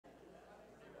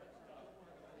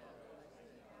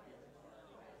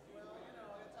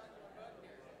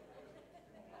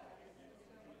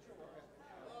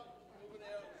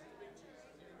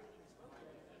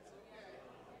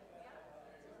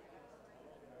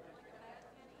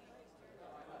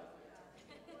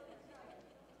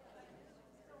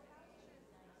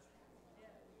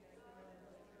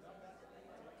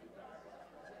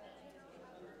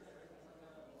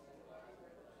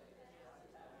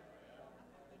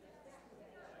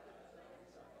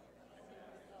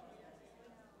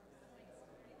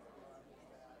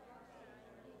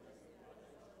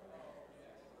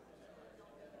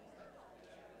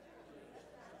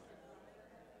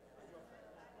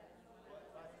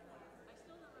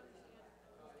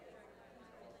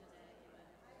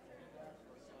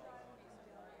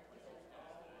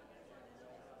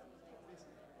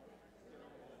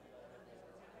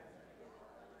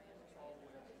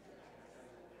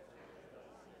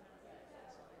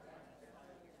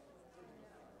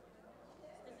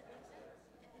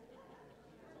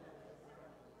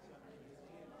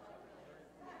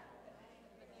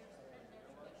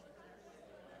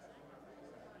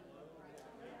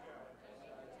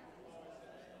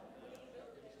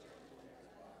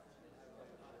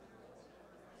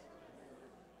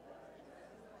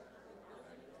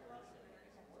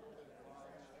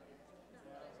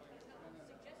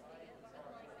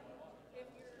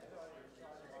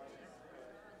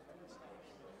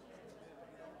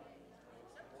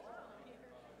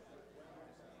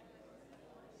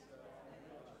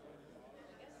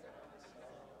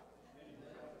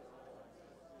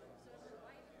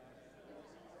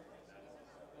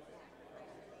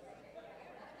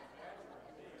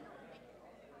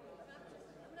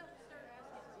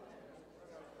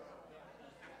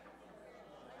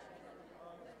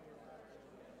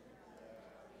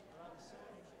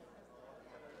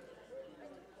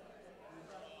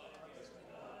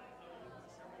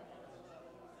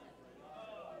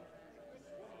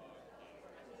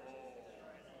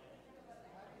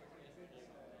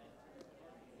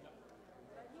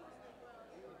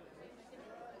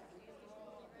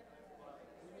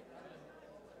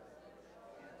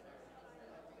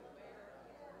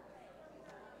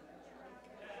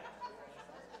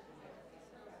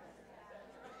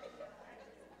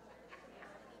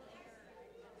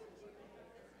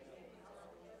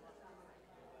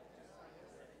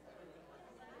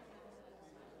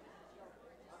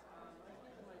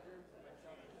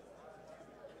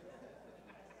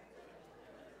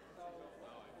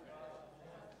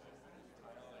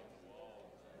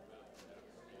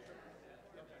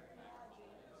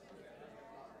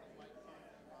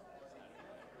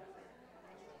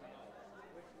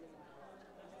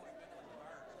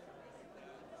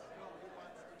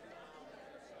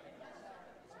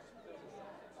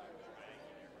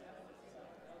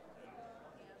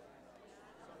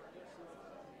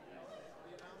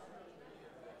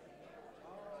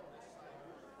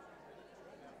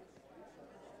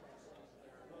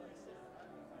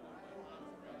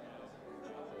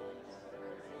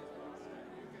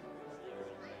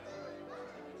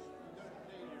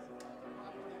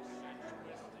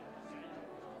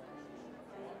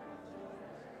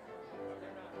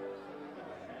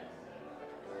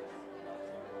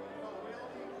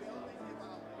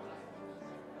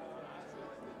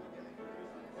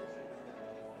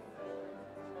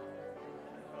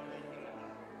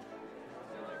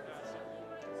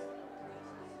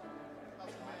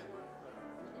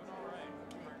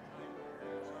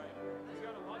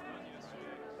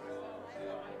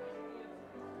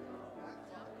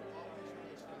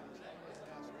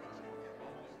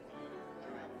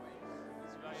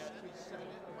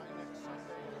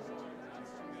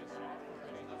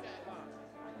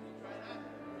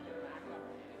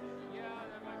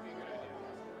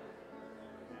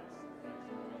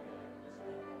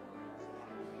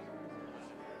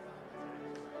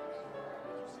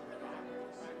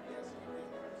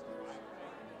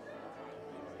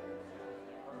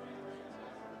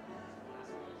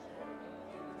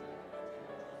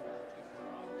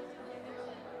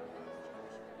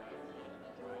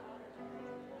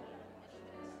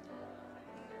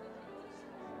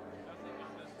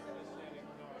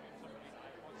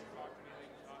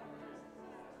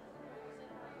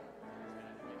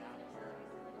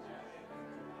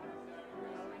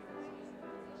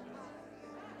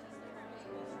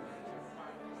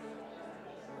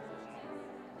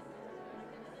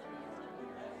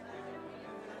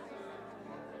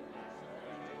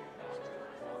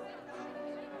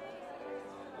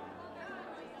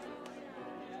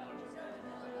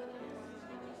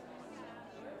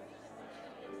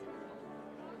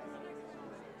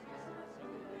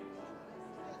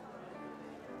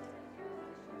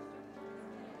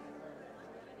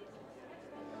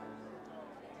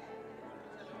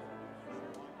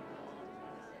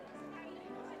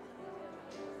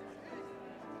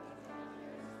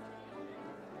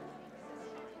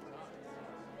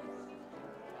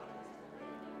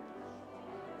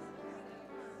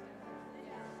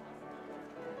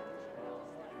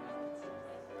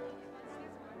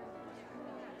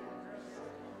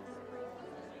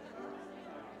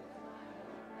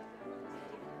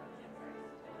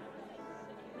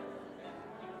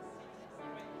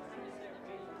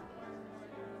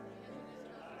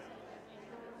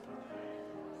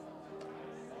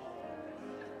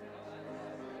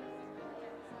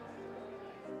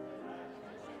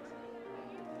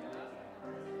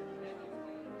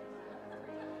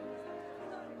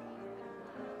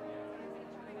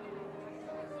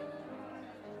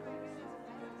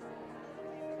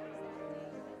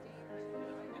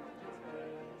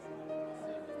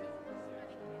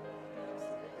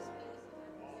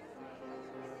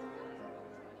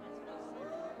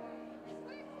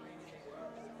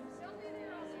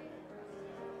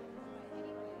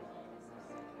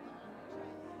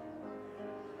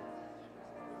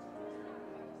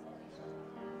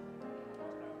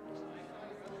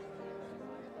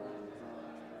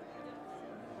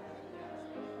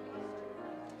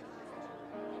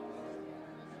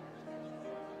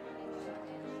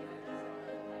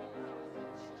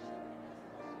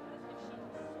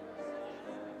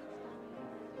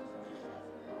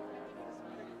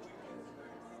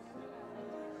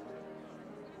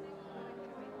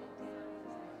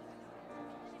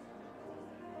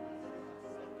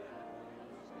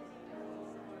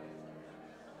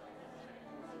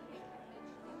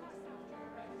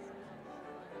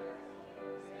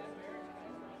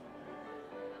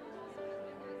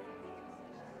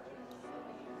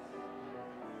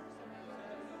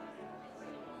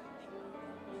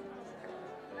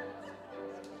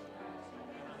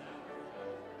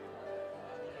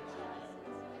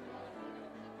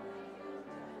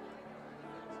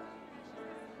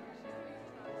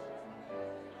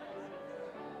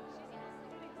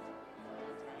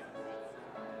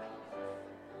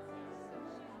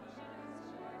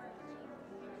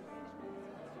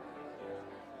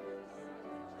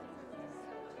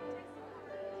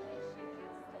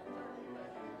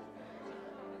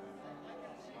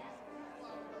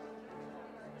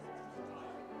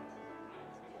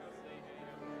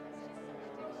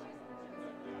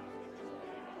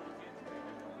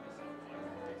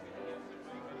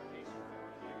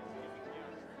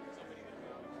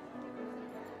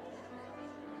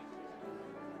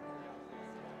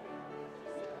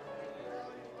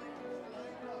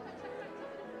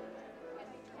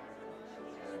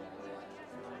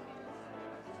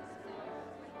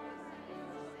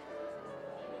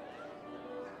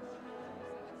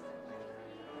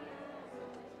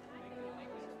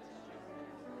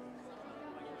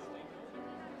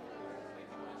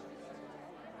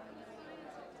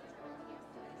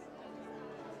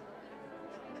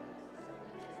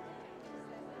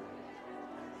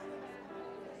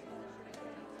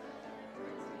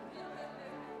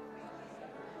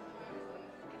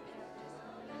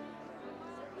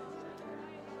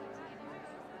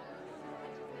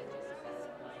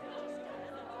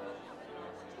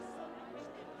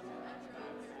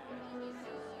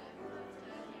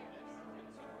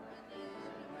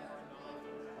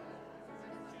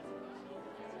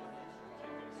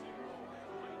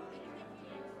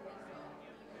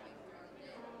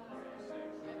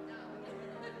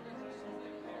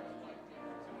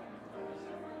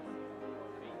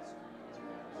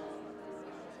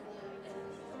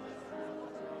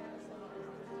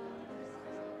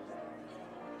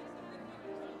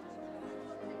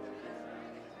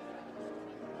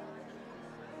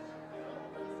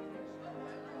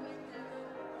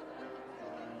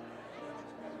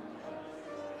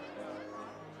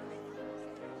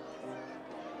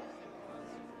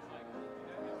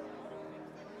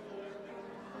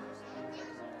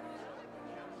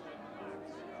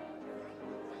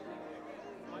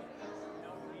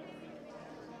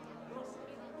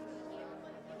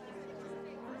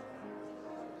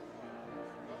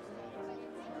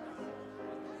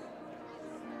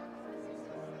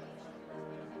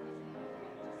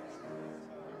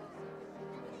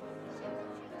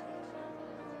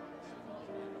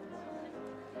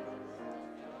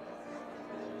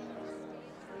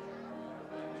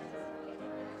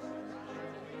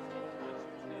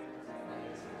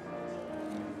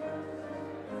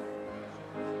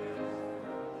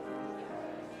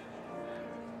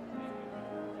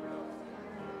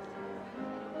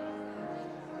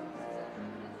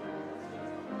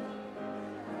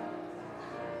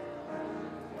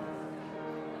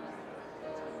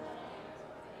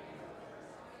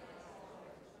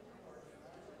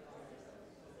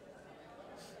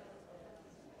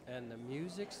And the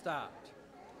music stopped.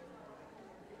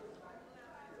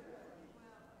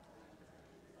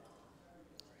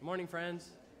 Good morning, friends.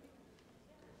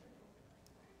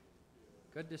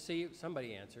 Good to see you.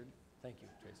 Somebody answered. Thank you,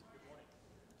 Tracy. Good morning.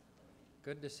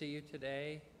 Good to see you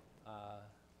today.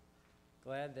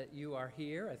 Glad that you are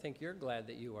here. I think you're glad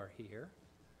that you are here.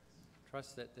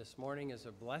 Trust that this morning is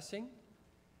a blessing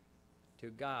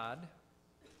to God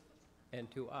and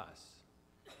to us,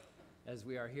 as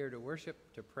we are here to worship,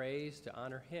 to praise, to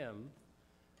honor Him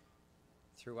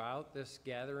throughout this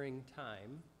gathering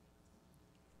time,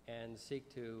 and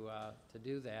seek to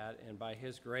do that. And by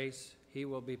His grace, He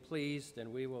will be pleased,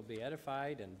 and we will be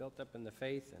edified and built up in the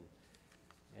faith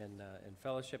and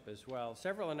fellowship as well.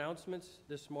 Several announcements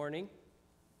this morning.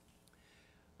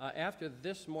 After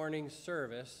this morning's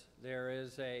service, there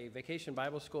is a Vacation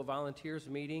Bible School volunteers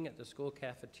meeting at the school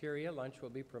cafeteria. Lunch will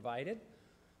be provided.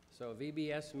 So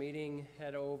VBS meeting,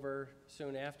 head over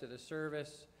soon after the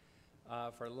service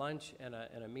for lunch and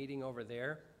a meeting over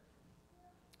there.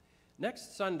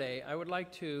 Next Sunday, I would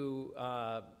like to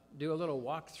do a little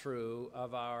walkthrough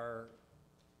of our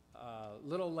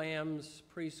Little Lambs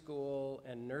preschool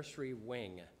and nursery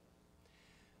wing.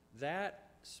 That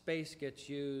space gets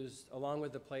used, along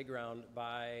with the playground,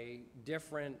 by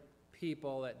different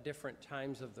people at different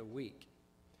times of the week.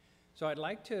 So I'd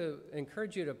like to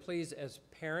encourage you to please, as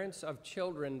parents of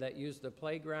children that use the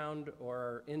playground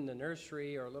or in the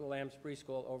nursery or Little Lambs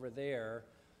preschool over there,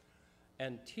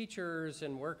 and teachers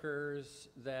and workers,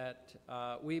 that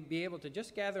we be able to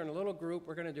just gather in a little group.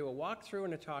 We're going to do a walkthrough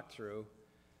and a talk-through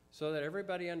so that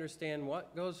everybody understand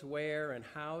what goes where and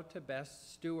how to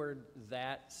best steward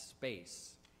that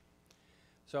space.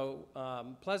 So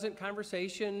pleasant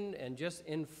conversation and just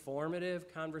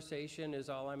informative conversation is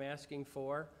all I'm asking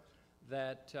for,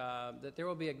 that there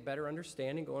will be a better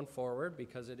understanding going forward,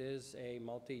 because it is a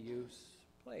multi-use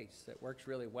place that works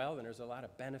really well, and there's a lot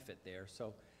of benefit there.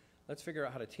 So let's figure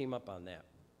out how to team up on that.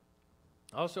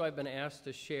 Also, I've been asked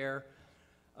to share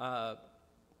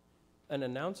an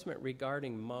announcement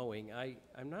regarding mowing.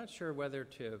 I'm not sure whether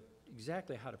to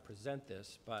exactly how to present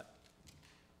this, but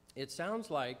it sounds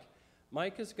like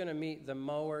Mike is going to meet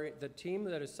the team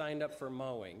that is signed up for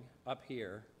mowing up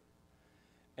here,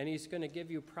 and he's going to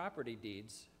give you property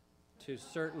deeds to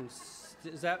certain,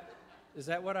 is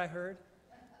that what I heard?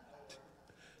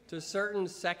 To certain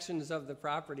sections of the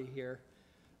property here.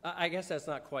 I guess that's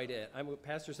not quite it.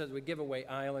 Pastor says we give away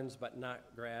islands, but not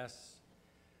grass.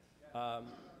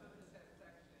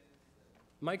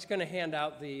 Mike's going to hand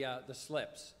out the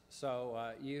slips,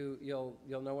 so you'll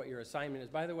know what your assignment is.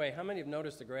 By the way, how many have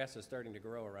noticed the grass is starting to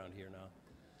grow around here now?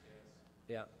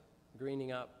 Yes. Yeah,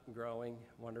 greening up, growing,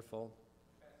 wonderful.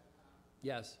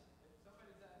 Yes. If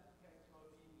somebody's at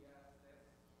VBS, that's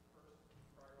first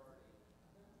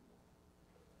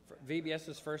priority.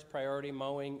 VBS's first priority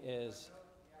mowing is.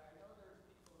 Yeah, I know there's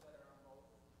people that are on both.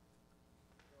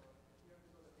 So if you have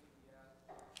to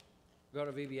go to VBS. Go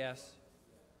to VBS.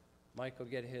 Mike will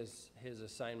get his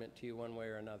assignment to you one way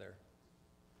or another.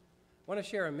 I want to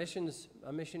share a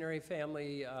missionary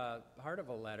family part of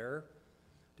a letter.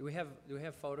 Do we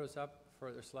have photos up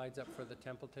or slides up for the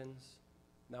Templetons?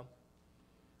 No?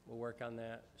 We'll work on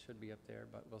that. Should be up there,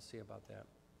 but we'll see about that.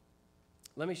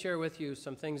 Let me share with you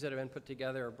some things that have been put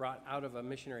together or brought out of a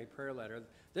missionary prayer letter.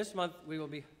 This month we will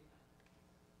be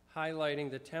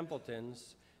highlighting the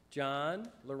Templetons: John,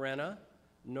 Lorena,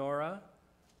 Nora,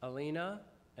 Alina,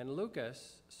 and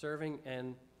Lucas, serving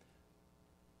in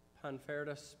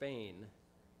Ponferrada, Spain.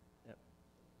 Yep.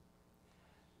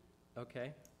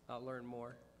 Okay, I'll learn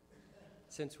more.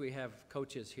 Since we have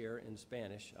coaches here in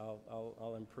Spanish,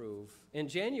 I'll improve. In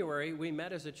January, we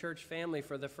met as a church family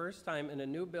for the first time in a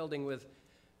new building with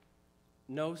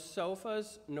no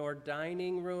sofas, nor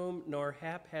dining room, nor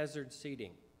haphazard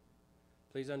seating.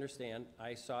 Please understand,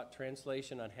 I sought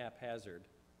translation on haphazard.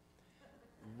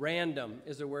 Random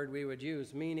is a word we would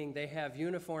use, meaning they have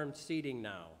uniform seating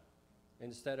now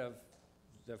instead of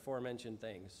the aforementioned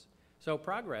things. So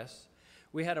progress.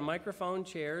 We had a microphone,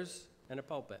 chairs, and a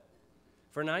pulpit.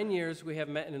 For 9 years, we have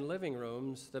met in living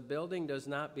rooms. The building does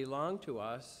not belong to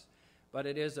us, but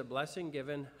it is a blessing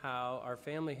given how our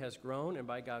family has grown, and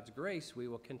by God's grace, we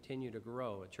will continue to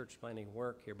grow. A church planting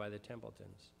work here by the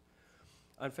Templetons.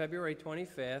 On February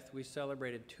 25th, we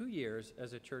celebrated 2 years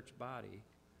as a church body.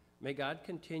 May God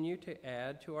continue to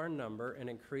add to our number and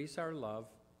increase our love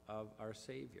of our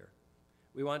Savior.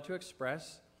 We want to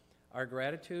express our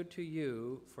gratitude to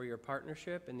you for your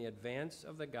partnership in the advance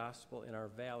of the gospel in our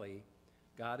valley.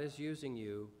 God is using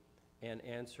you and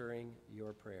answering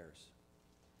your prayers.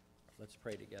 Let's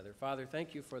pray together. Father,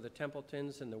 thank you for the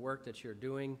Templetons and the work that you're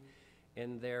doing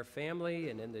in their family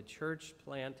and in the church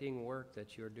planting work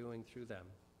that you're doing through them.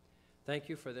 Thank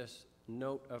you for this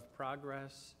note of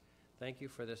progress. Thank you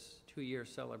for this 2-year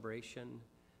celebration.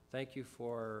 Thank you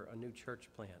for a new church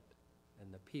plant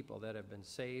and the people that have been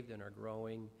saved and are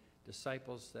growing,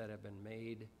 disciples that have been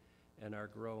made and are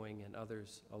growing, and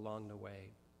others along the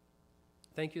way.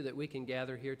 Thank you that we can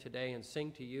gather here today and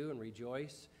sing to you and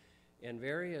rejoice in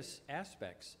various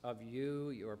aspects of you,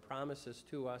 your promises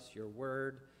to us, your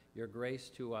word, your grace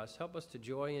to us. Help us to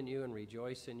joy in you and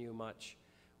rejoice in you much.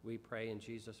 We pray in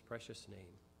Jesus' precious name.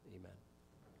 Amen.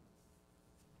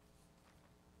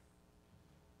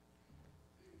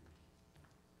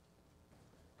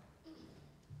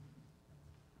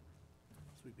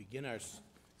 As we begin our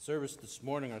service this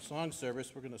morning, our song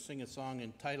service, we're going to sing a song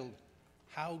entitled,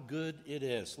 How Good It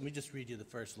Is. Let me just read you the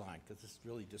first line, because this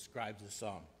really describes the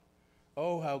song.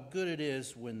 Oh, how good it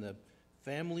is when the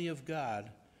family of God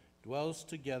dwells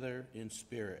together in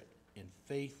spirit, in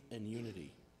faith and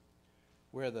unity,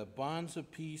 where the bonds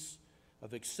of peace,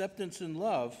 of acceptance and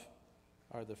love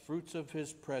are the fruits of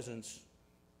his presence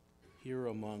here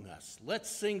among us.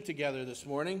 Let's sing together this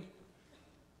morning,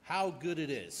 How Good It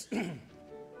Is.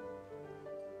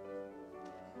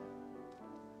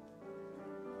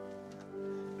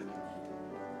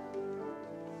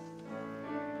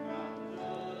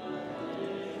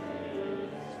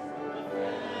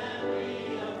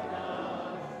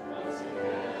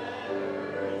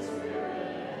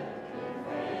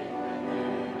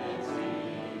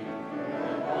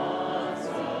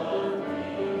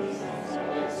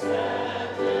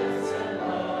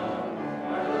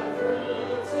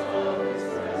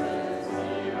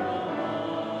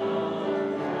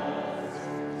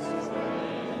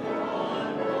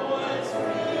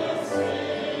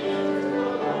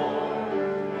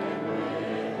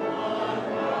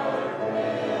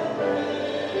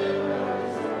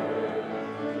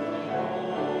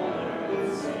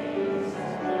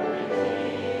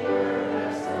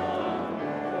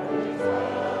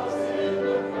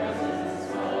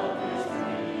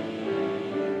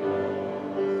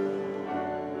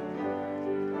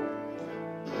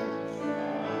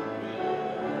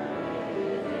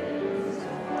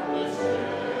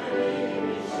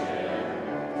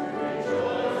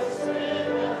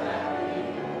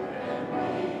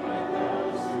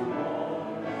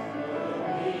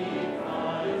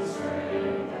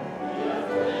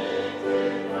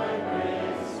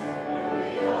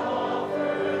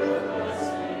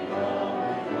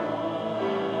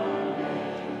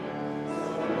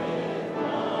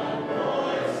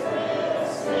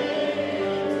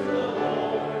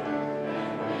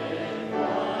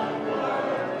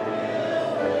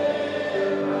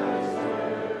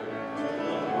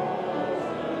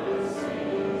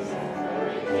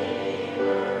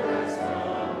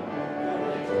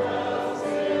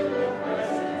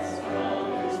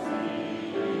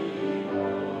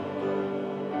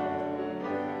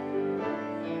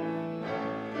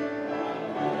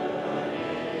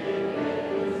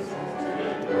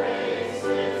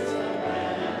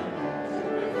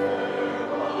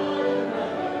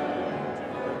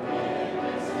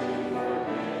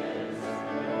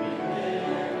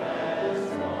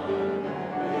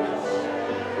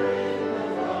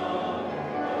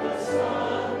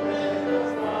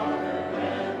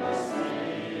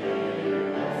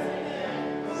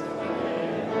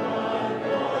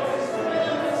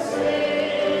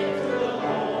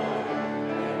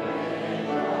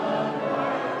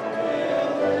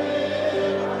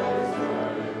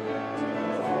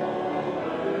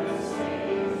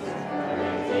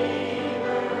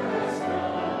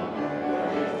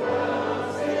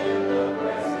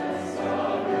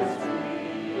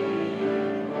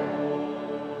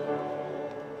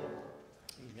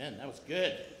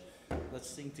 Good. Let's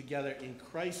sing together in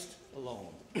Christ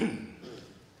alone. Christ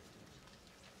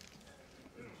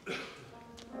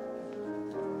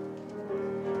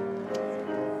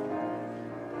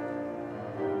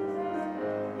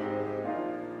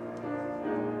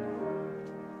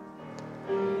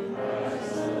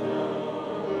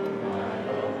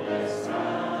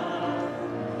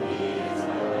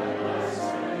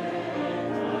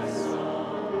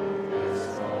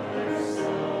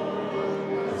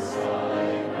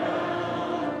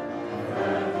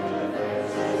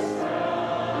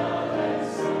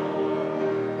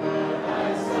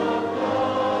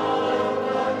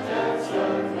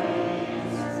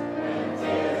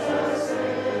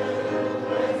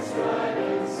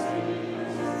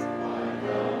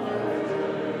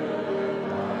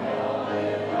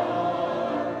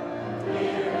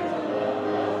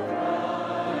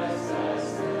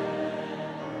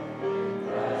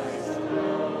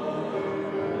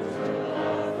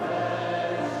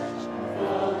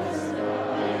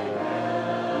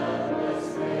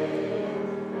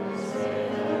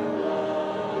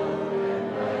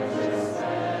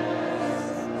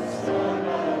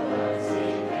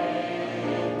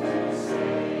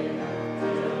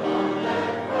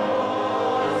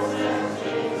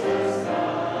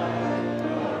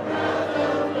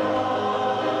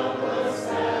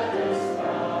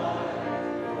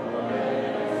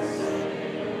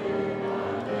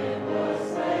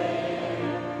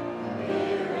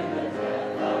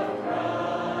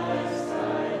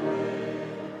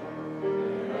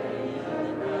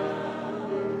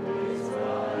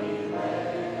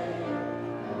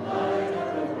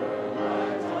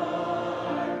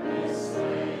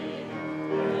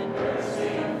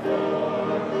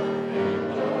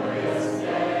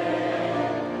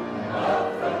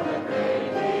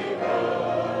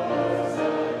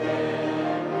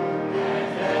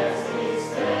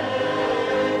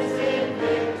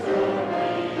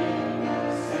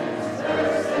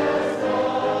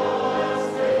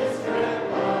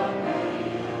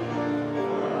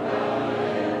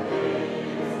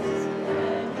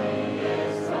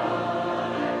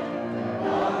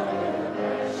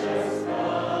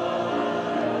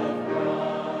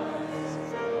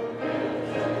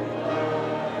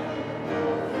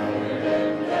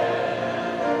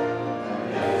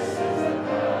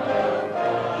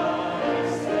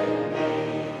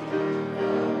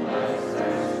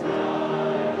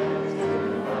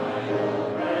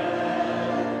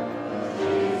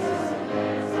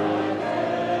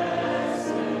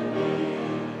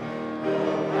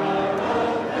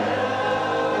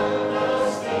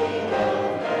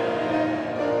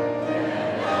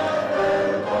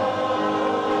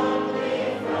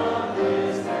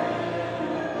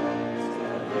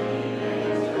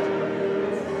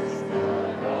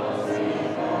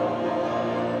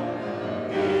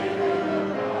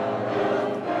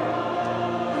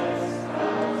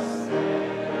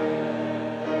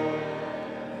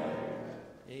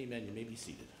be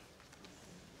seated.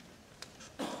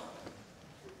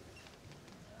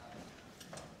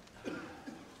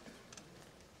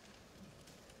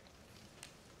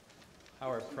 How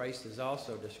our Christ is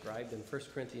also described in 1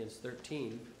 Corinthians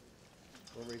 13.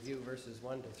 We'll review verses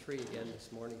 1 to 3 again this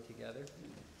morning together.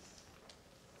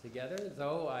 Together,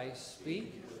 though I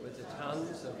speak with the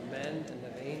tongues of men and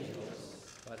of angels,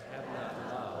 but have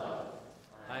not love,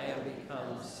 I am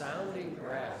become sounding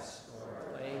brass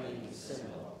or clanging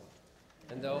cymbal.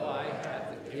 And though I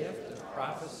have the gift of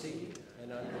prophecy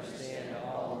and understand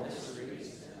all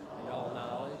mysteries and all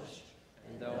knowledge,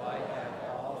 and though I have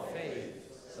all faith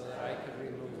so that I could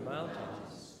remove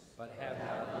mountains, but have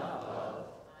not love,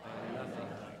 I am nothing.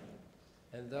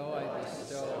 And though I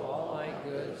bestow all my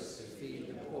goods to feed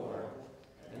the poor,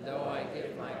 and though I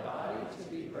give my body to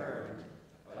be burned,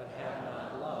 but have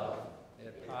not love,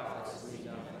 it profits me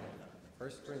nothing.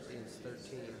 1 Corinthians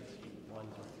 13, 1 to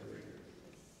 3.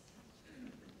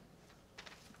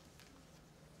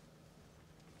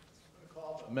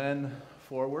 Call the men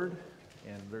forward,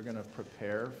 and we're going to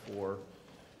prepare for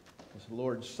this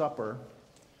Lord's Supper.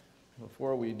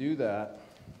 Before we do that,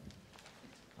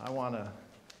 I want to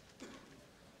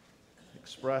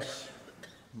express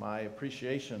my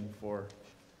appreciation for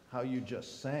how you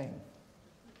just sang.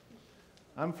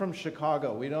 I'm from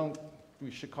Chicago. We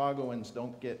Chicagoans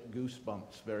don't get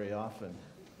goosebumps very often,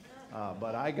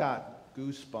 but I got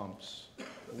goosebumps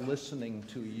listening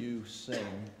to you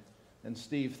sing. And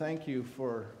Steve, thank you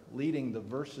for leading the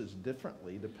verses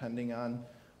differently depending on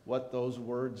what those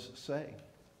words say.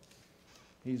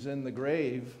 He's in the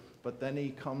grave, but then he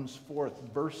comes forth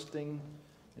bursting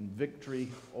in victory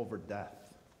over death.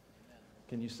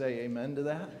 Can you say amen to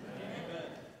that? Amen.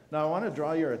 Now I want to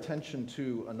draw your attention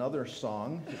to another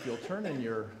song. If you'll turn in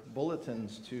your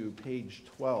bulletins to page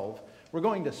 12. We're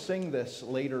going to sing this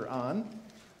later on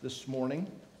this morning,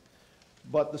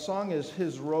 but the song is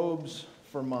His Robes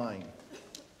for Mine.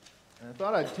 And I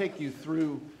thought I'd take you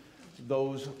through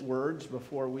those words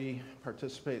before we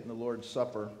participate in the Lord's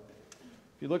Supper.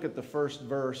 If you look at the first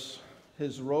verse,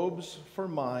 His robes for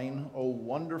mine, O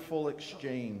wonderful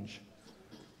exchange.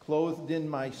 Clothed in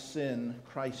my sin,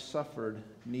 Christ suffered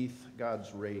 'neath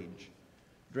God's rage.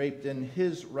 Draped in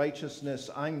His righteousness,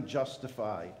 I'm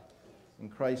justified. In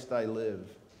Christ I live,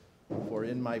 for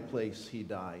in my place He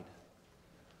died.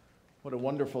 What a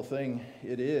wonderful thing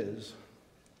it is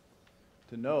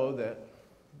to know that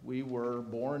we were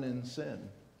born in sin,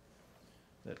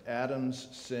 that Adam's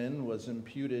sin was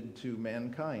imputed to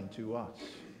mankind, to us.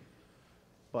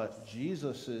 But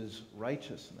Jesus'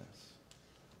 righteousness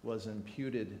was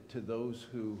imputed to those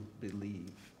who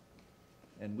believe.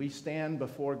 And we stand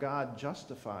before God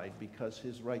justified because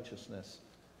His righteousness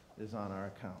is on our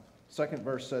account. Second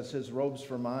verse says, His robes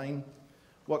for mine.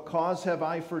 What cause have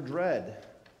I for dread?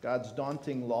 God's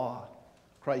daunting law.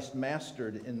 Christ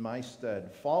mastered in my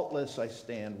stead. Faultless I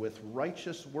stand with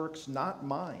righteous works not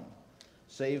mine,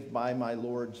 saved by my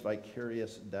Lord's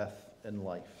vicarious death and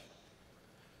life.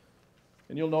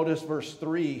 And you'll notice verse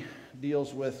 3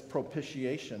 deals with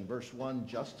propitiation. Verse 1,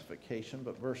 justification.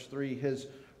 But verse 3, His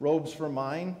robes for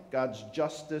mine. God's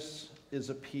justice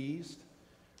is appeased.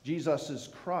 Jesus is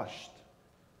crushed,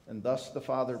 and thus the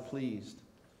Father pleased.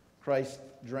 Christ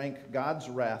drank God's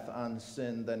wrath on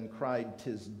sin, then cried,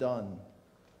 'Tis done.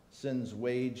 Sin's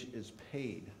wage is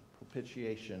paid.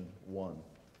 Propitiation won.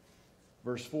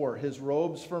 Verse 4, His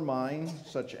robes for mine,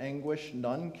 such anguish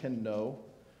none can know.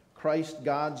 Christ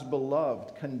God's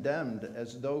beloved, condemned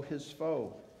as though His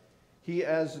foe. He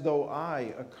as though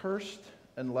I, accursed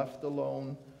and left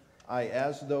alone, I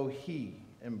as though He,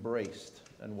 embraced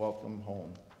and welcomed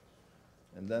home.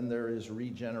 And then there is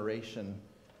regeneration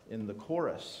in the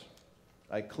chorus.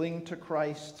 I cling to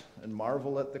Christ and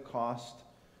marvel at the cost.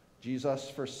 Jesus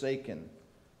forsaken,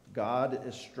 God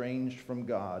estranged from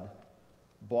God,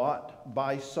 bought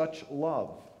by such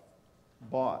love,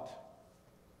 bought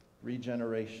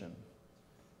regeneration.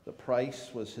 The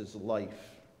price was His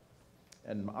life,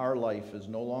 and our life is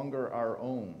no longer our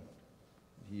own.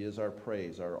 He is our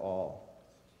praise, our all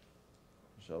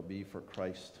shall be for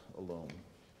Christ alone.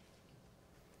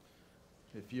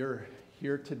 If you're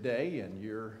here today and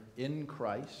you're in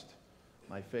Christ,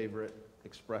 my favorite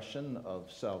expression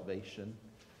of salvation,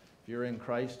 if you're in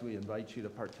Christ, we invite you to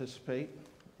participate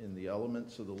in the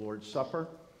elements of the Lord's Supper.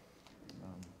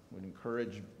 We'd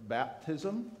encourage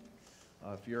baptism.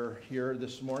 If you're here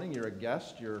this morning, you're a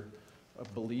guest, you're a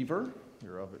believer,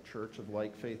 you're of a church of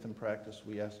like faith and practice,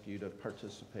 we ask you to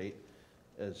participate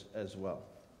as well.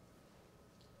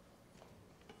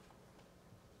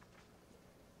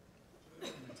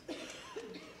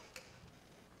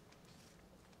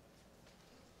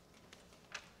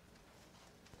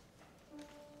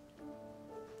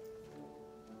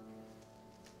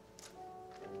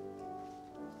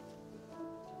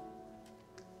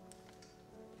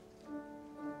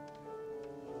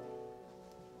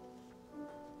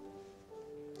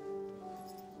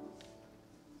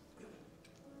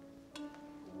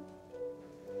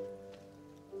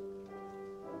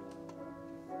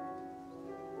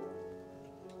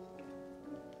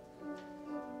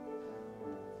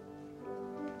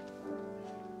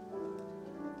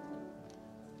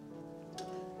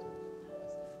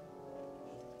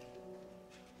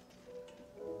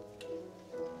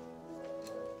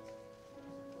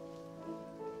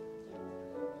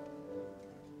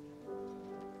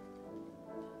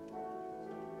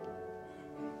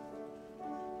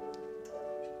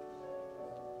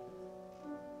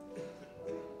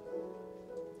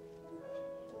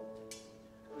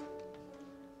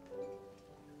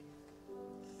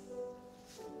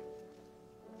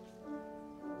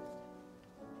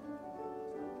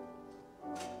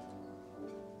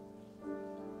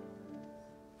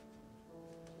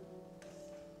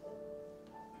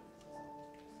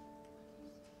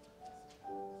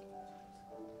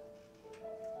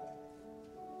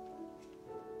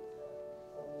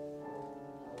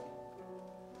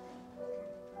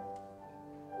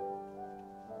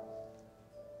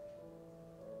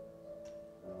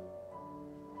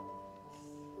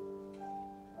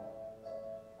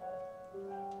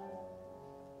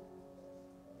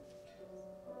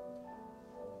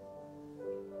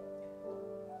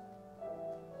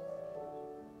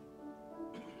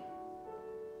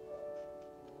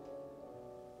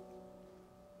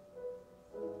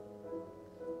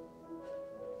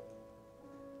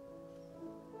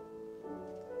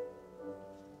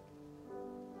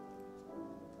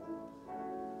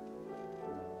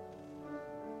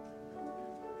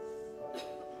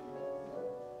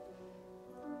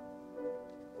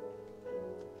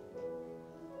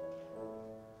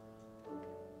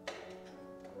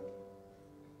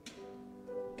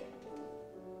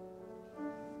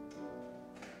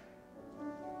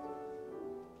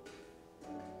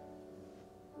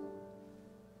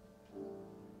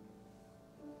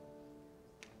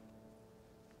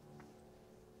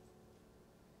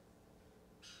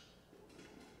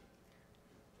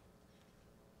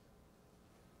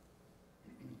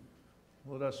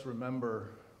 Let us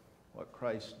remember what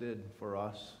Christ did for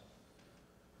us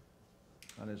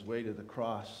on his way to the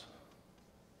cross.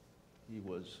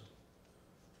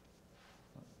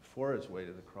 Before his way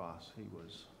to the cross, he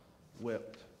was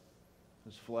whipped.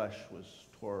 His flesh was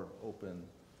tore open.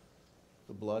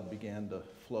 The blood began to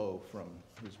flow from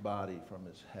his body, from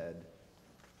his head.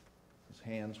 His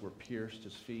hands were pierced,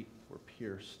 his feet were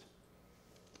pierced.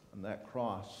 On that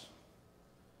cross,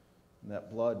 and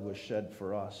that blood was shed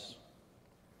for us.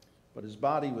 But his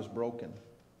body was broken.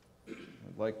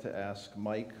 I'd like to ask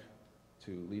Mike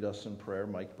to lead us in prayer,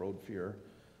 Mike Brodefear,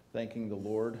 thanking the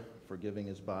Lord for giving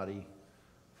his body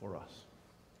for us.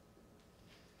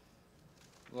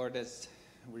 Lord, as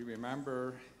we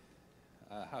remember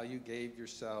how you gave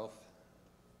yourself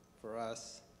for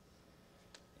us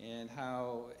and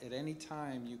how at any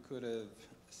time you could have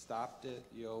stopped it,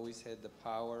 you always had the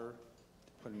power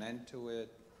to put an end to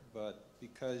it, but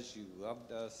because you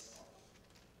loved us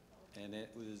and it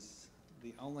was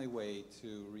the only way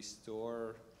to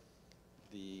restore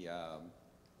the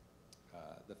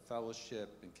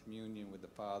fellowship and communion with the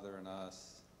Father and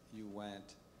us, you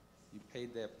went, you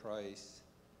paid that price.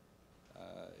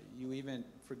 You even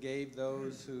forgave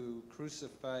those who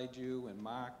crucified you and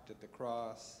mocked at the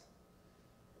cross.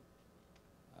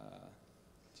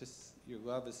 Just your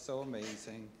love is so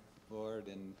amazing, Lord,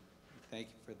 and thank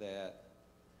you for that.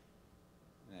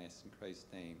 And I ask in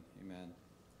Christ's name, amen.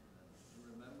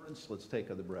 In remembrance, let's take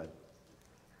of the bread.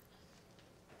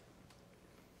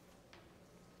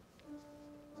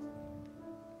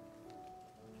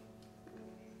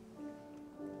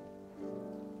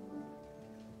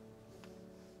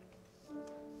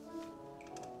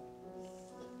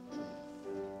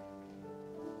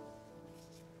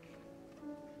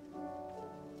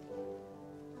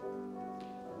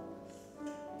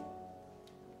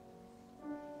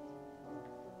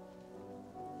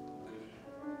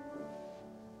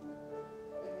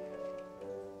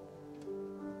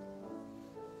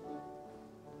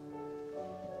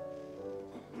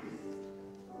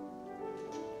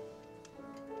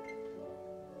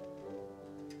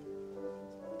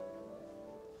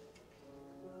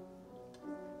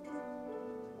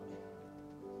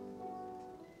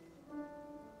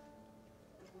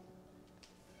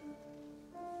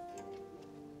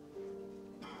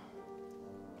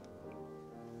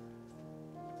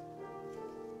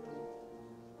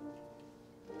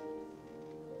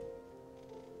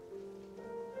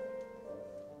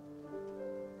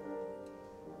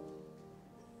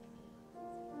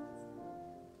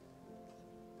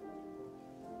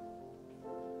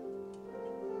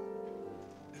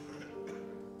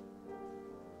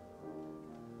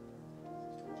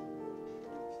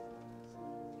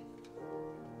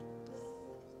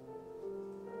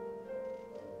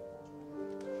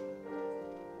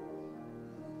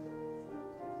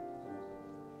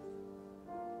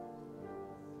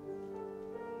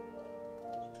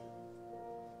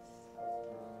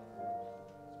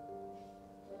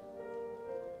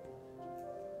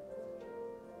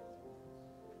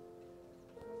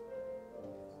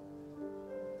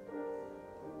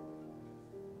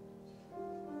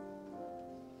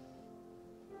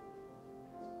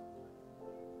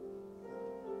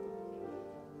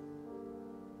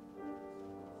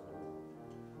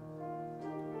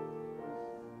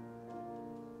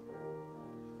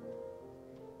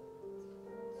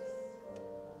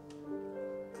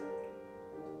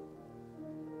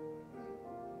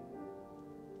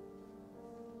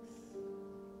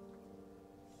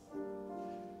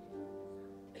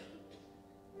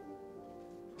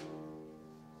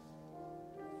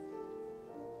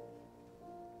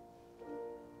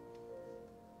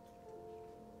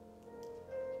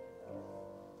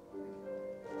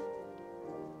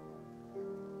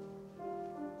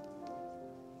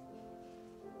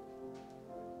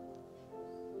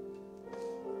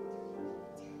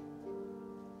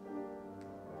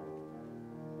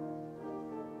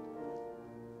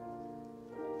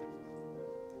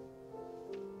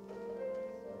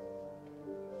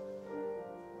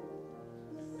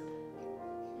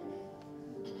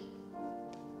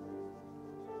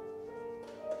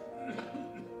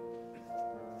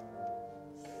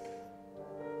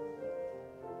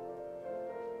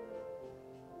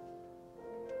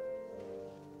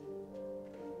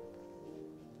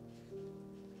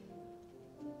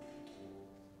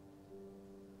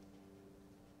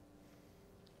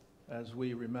 As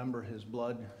we remember his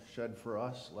blood shed for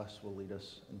us, Les will lead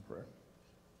us in prayer.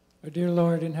 Our dear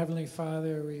Lord and Heavenly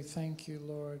Father, we thank you,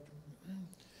 Lord,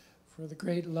 for the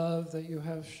great love that you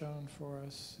have shown for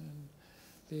us and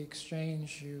the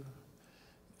exchange you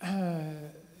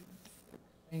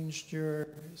avenged your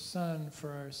son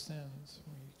for our sins.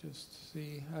 We just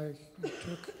see how you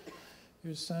took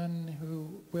your son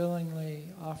who willingly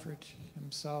offered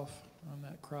himself on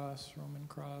that cross, Roman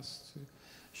cross, to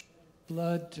shed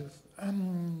blood to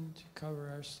cover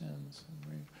our sins.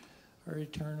 And we are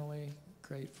eternally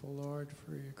grateful, Lord,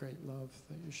 for your great love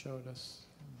that you showed us.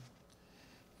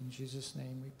 In Jesus'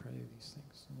 name we pray these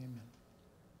things. Amen.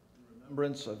 In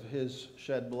remembrance of his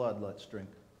shed blood, let's drink.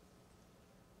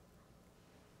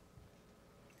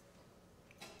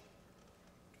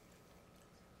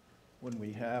 When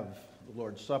we have the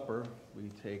Lord's Supper,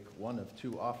 we take one of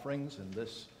two offerings. In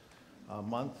this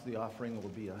month, the offering will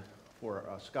be for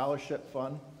a scholarship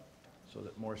fund so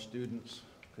that more students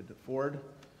could afford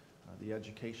the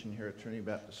education here at Trinity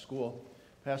Baptist School.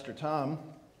 Pastor Tom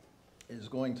is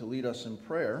going to lead us in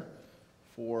prayer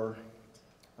for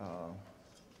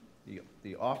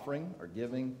the offering or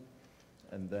giving,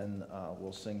 and then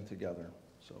we'll sing together.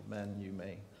 So men, you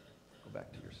may go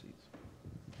back to your seats.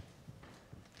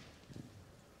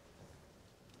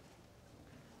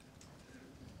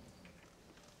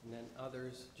 And then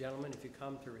others, gentlemen, if you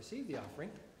come to receive the offering,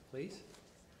 please.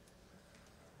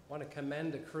 I want to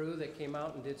commend the crew that came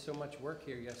out and did so much work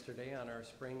here yesterday on our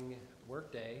spring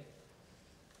work day.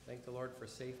 Thank the Lord for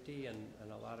safety and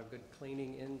a lot of good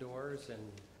cleaning indoors and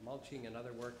mulching and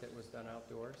other work that was done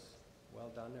outdoors.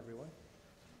 Well done, everyone.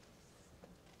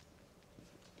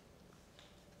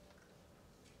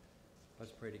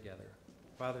 Let's pray together.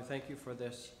 Father, thank you for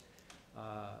this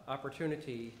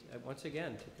opportunity once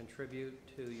again to contribute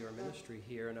to your ministry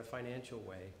here in a financial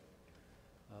way.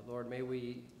 Lord, may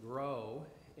we grow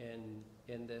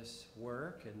in this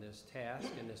work, in this task,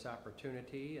 in this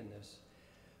opportunity, in this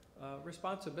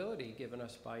responsibility given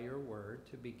us by your word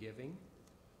to be giving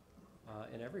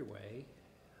in every way,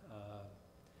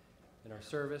 in our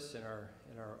service, in our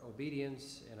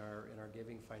obedience, in our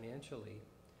giving financially.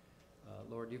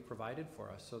 Lord, you've provided for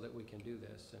us so that we can do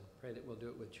this, and pray that we'll do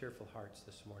it with cheerful hearts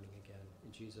this morning again.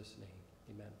 In Jesus' name,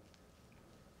 amen.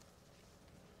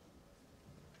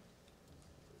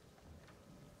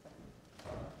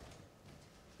 We're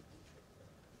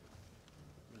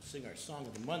going to sing our song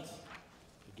of the month.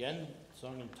 Again, a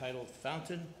song entitled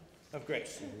Fountain of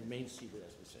Grace. And remain seated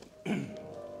as we sing.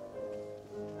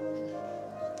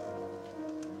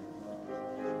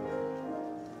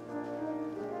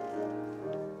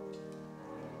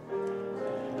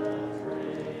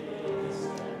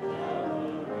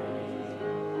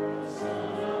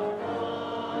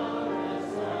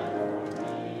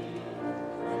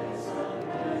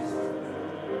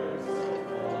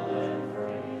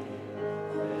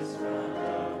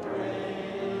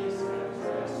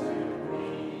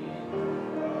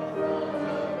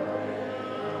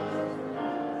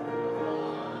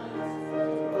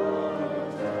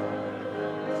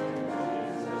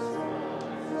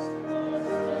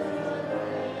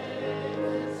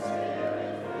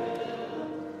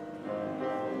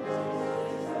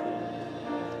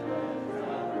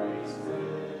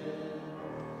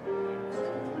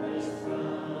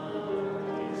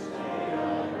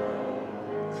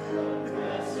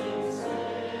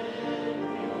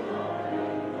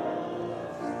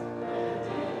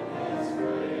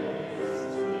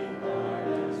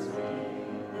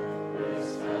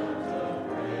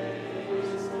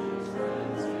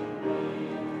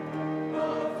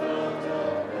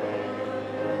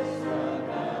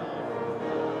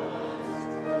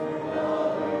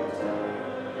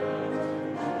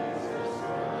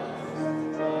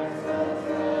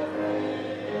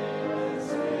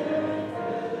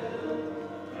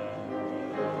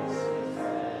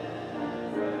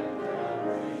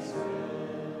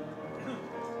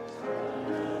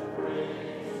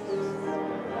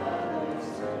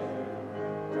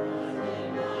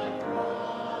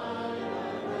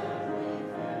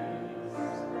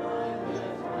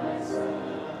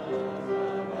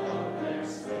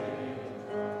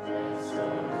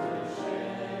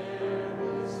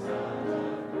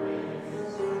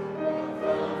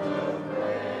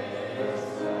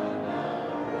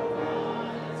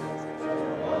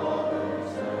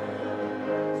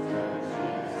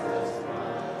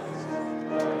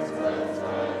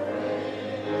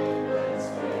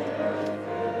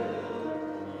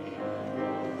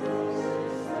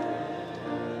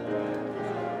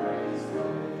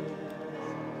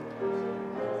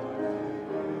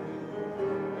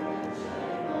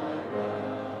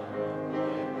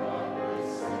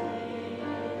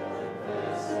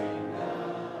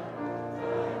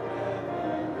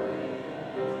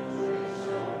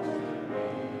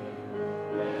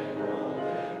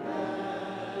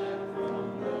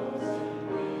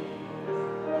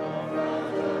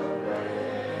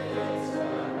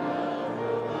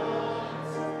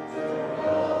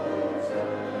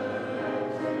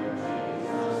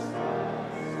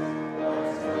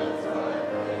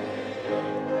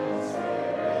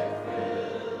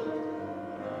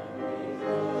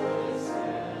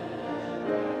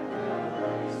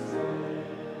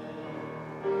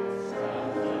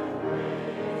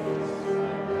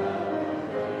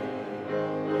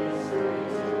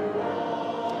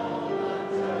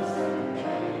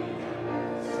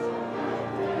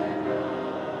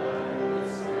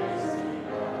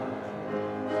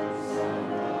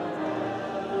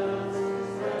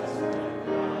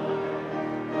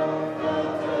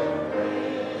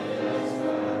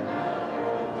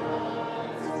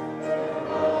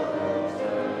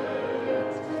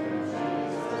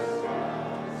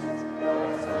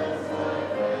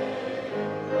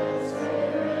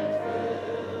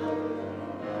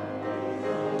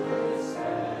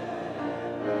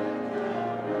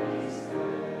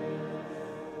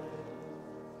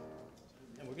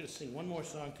 sing one more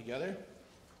song together.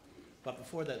 But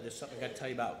before that, there's something I got to tell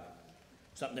you about.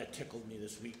 Something that tickled me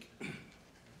this week.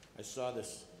 I saw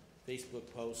this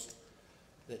Facebook post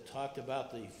that talked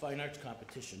about the fine arts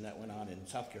competition that went on in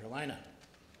South Carolina.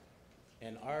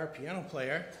 And our piano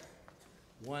player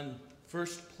won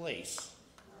first place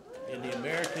in the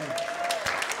American...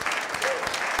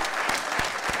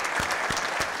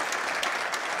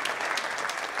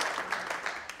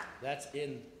 That's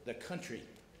in the country,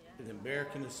 in the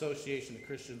American Association of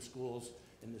Christian Schools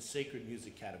in the sacred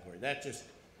music category. That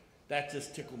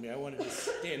just tickled me. I wanted to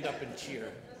stand up and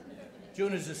cheer.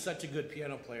 Juna's just such a good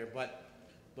piano player, but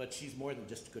she's more than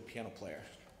just a good piano player.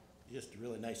 She's just a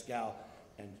really nice gal,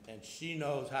 and she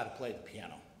knows how to play the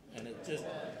piano. And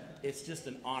it's just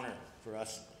an honor for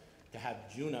us to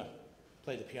have Juna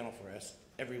play the piano for us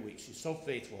every week. She's so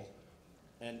faithful,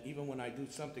 and even when I do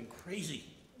something crazy,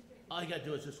 all I gotta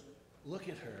do is just look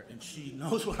at her, and she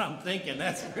knows what I'm thinking.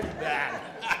 That's pretty bad.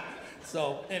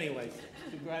 So anyways,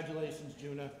 congratulations,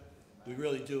 Juna. We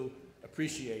really do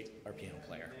appreciate our piano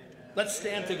player. Let's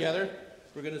stand together.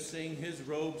 We're going to sing His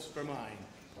Robes for Mine.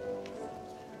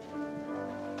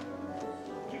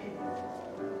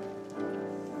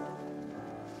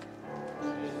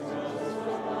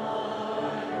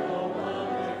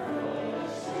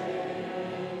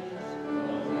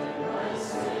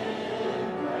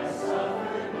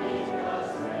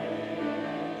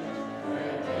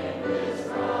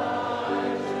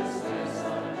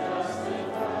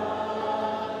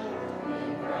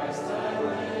 Christ I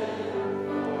live,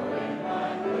 for in my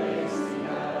place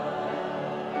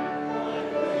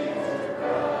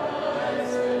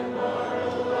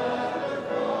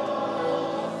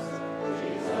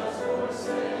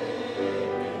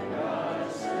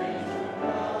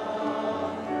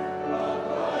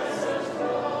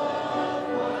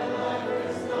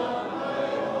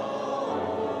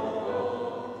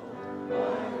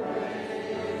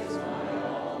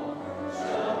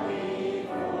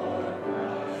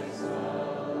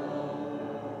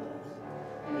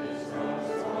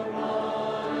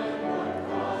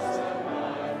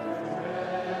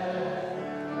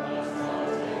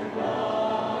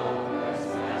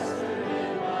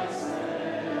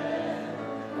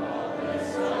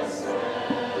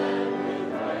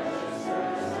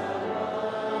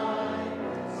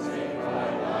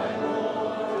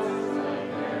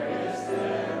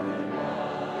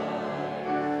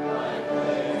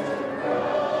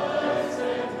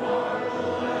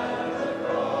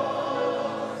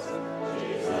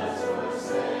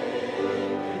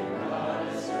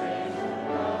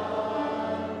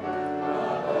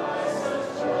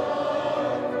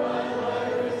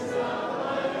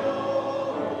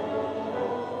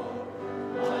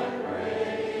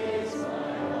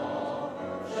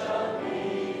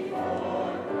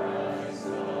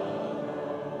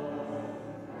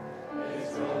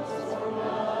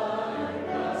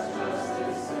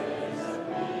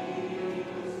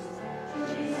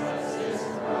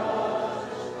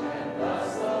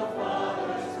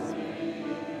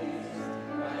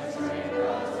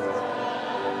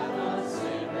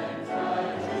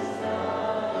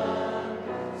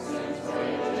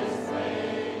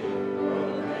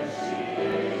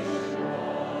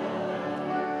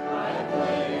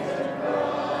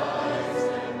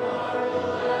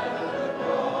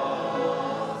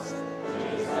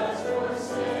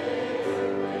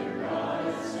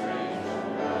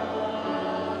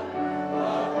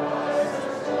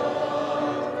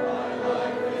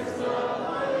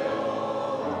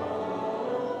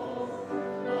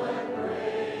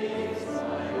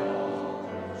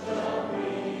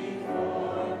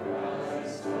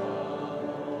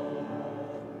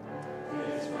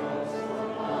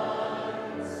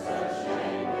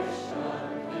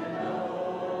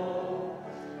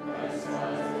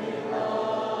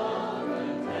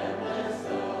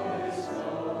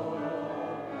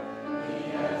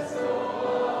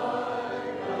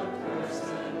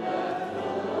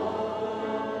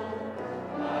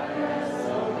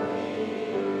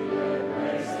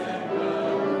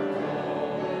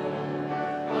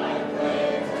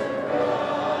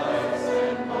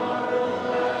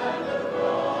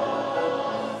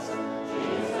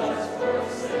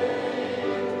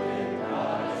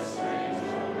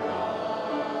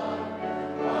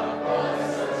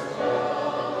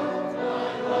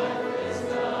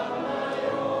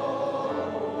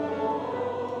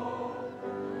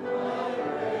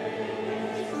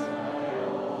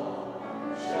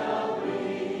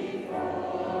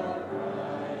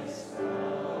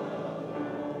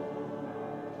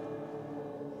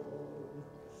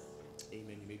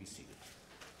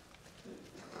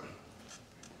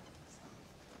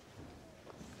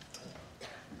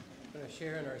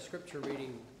share in our scripture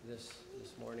reading this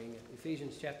morning,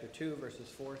 Ephesians chapter 2, verses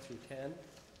 4 through 10.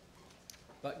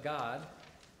 But God,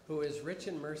 who is rich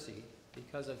in mercy,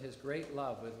 because of his great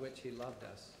love with which he loved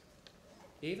us,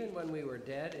 even when we were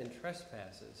dead in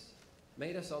trespasses,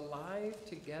 made us alive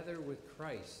together with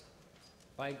Christ.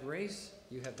 By grace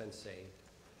you have been saved,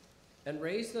 and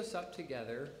raised us up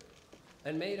together,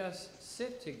 and made us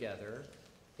sit together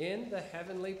in the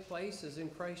heavenly places in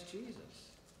Christ Jesus,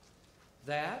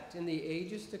 that in the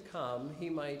ages to come he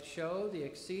might show the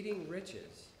exceeding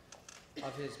riches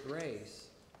of his grace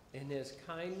in his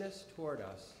kindness toward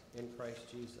us in Christ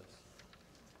Jesus.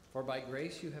 For by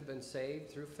grace you have been saved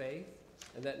through faith,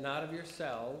 and that not of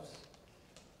yourselves,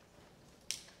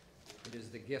 it is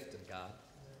the gift of God,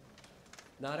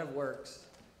 not of works,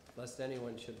 lest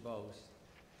anyone should boast.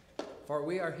 For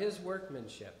we are his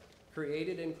workmanship,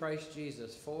 created in Christ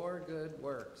Jesus for good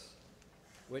works,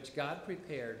 which God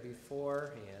prepared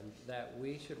beforehand that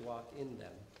we should walk in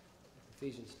them.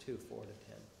 Ephesians 2, 4 to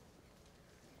 10.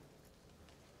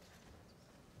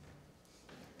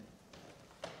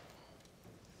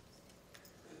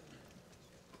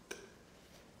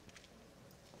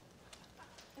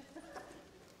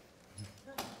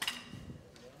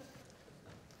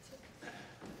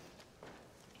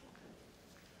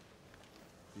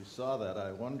 You saw that,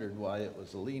 I wondered why it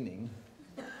was leaning.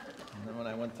 And then when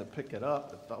I went to pick it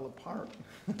up, it fell apart.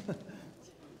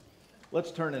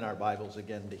 Let's turn in our Bibles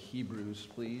again to Hebrews,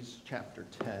 please, chapter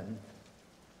 10.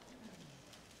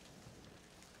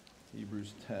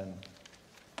 Hebrews 10.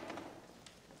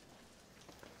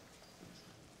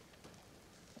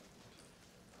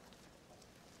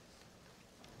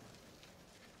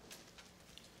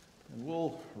 And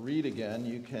we'll read again.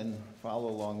 You can follow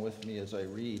along with me as I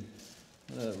read.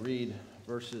 I'm going to read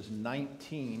verses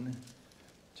 19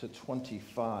 to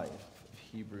 25 of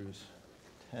Hebrews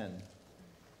 10.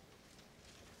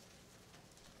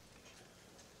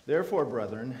 Therefore,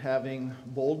 brethren, having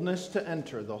boldness to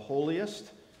enter the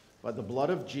holiest by the blood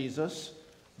of Jesus,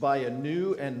 by a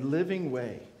new and living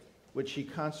way, which he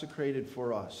consecrated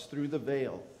for us through the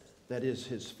veil that is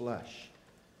his flesh,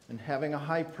 and having a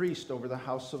high priest over the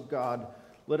house of God,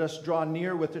 let us draw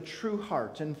near with a true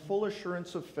heart and full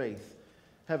assurance of faith,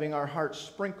 having our hearts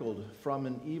sprinkled from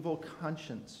an evil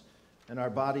conscience and our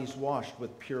bodies washed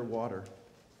with pure water.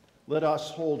 Let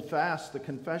us hold fast the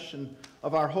confession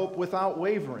of our hope without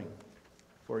wavering,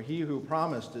 for he who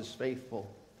promised is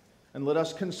faithful. And let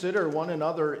us consider one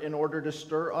another in order to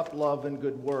stir up love and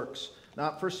good works,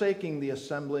 not forsaking the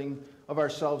assembling of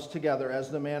ourselves together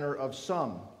as the manner of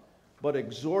some, but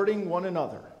exhorting one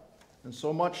another, and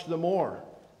so much the more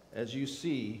as you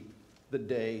see the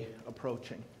day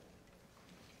approaching.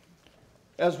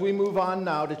 As we move on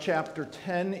now to chapter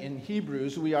 10 in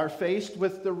Hebrews, we are faced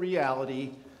with the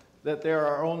reality that there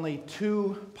are only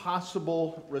two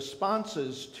possible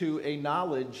responses to a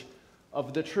knowledge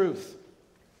of the truth.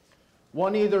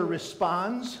 One either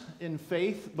responds in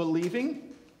faith,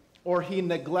 believing, or he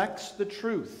neglects the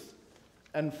truth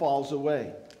and falls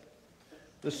away.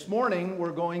 This morning,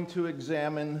 we're going to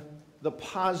examine the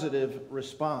positive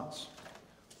response.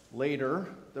 Later,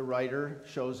 the writer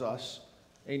shows us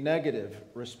a negative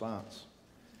response.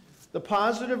 The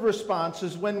positive response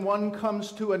is when one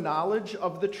comes to a knowledge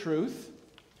of the truth,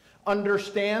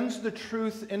 understands the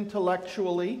truth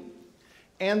intellectually,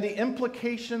 and the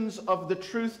implications of the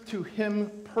truth to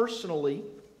him personally,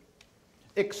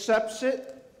 accepts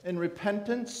it in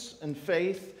repentance and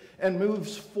faith, and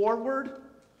moves forward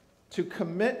to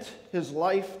commit his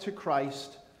life to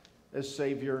Christ as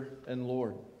Savior and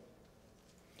Lord.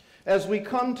 As we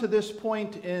come to this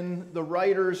point in the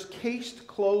writer's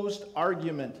case-closed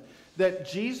argument that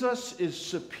Jesus is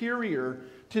superior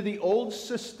to the old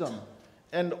system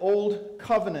and old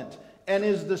covenant and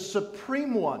is the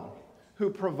supreme one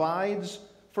who provides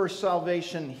for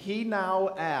salvation, he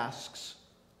now asks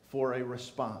for a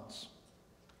response.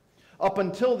 Up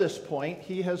until this point,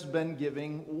 he has been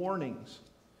giving warnings.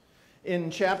 In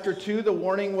chapter 2, the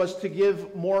warning was to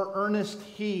give more earnest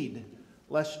heed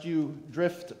lest you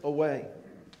drift away.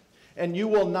 And you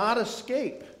will not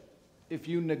escape if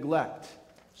you neglect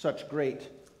such great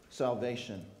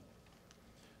salvation.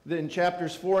 In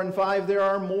chapters 4 and 5, there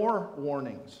are more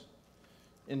warnings.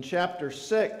 In chapter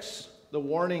 6, the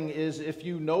warning is if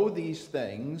you know these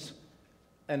things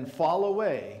and fall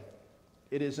away,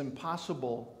 it is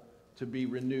impossible to be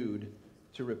renewed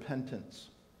to repentance.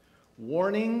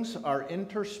 Warnings are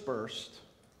interspersed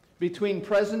between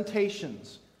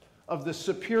presentations of the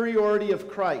superiority of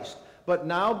Christ. But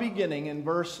now beginning in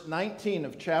verse 19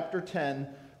 of chapter 10,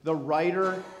 the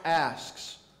writer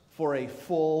asks for a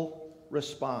full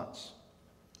response.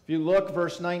 If If you look,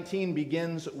 verse 19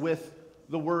 begins with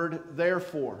the word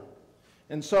therefore.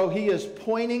 And so he is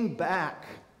pointing back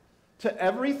to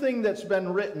everything that's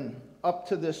been written up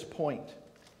to this point.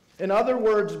 In other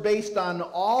words, based on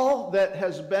all that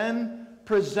has been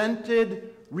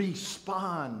presented,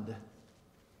 respond.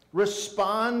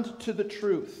 Respond to the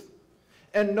truth.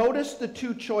 And notice the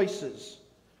two choices.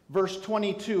 Verse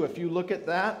 22, if you look at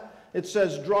that, it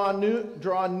says, draw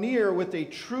near with a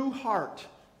true heart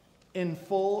in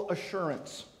full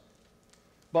assurance.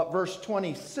 But verse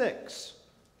 26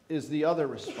 is the other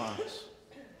response.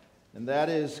 And that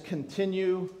is,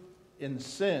 continue in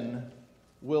sin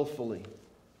willfully.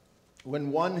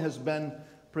 When one has been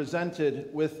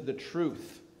presented with the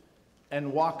truth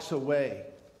and walks away,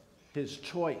 his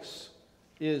choice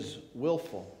is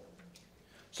willful.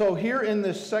 So here in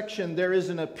this section, there is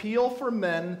an appeal for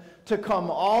men to come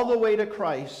all the way to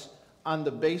Christ on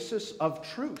the basis of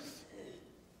truth,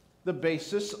 the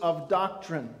basis of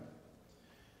doctrine.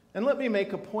 And let me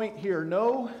make a point here.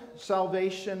 No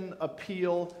salvation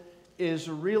appeal is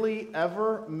really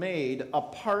ever made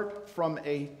apart from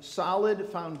a solid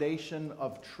foundation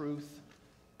of truth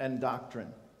and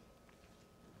doctrine.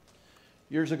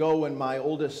 Years ago, when my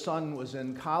oldest son was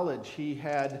in college, he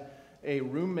had a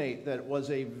roommate that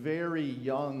was a very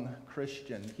young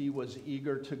Christian. He was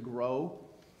eager to grow,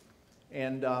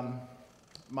 and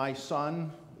my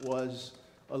son was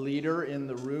a leader in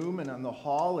the room and in the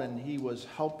hall, and he was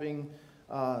helping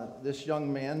this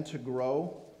young man to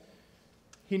grow.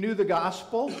 He knew the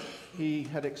gospel. He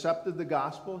had accepted the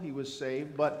gospel. He was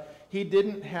saved, but he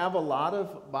didn't have a lot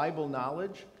of Bible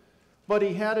knowledge, but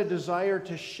he had a desire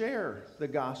to share the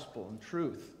gospel and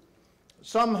truth.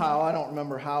 Somehow, I don't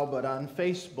remember how, but on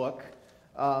Facebook,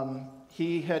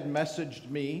 he had messaged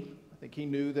me. I think he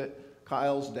knew that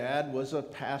Kyle's dad was a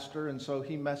pastor, and so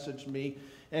he messaged me.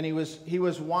 And he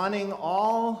was wanting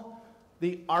all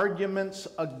the arguments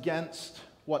against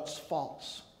what's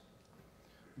false.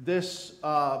 This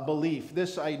belief,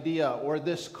 this idea, or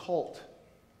this cult.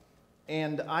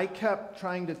 And I kept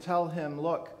trying to tell him,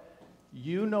 look,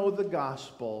 you know the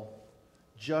gospel,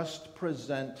 just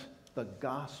present the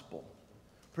gospel.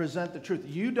 Present the truth.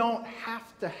 You don't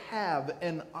have to have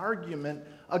an argument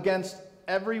against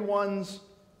everyone's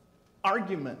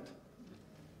argument.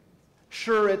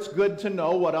 Sure, it's good to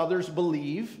know what others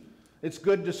believe. It's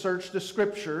good to search the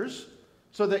scriptures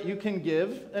so that you can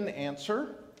give an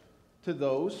answer to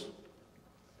those.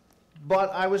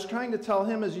 But I was trying to tell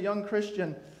him as a young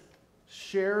Christian,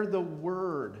 share the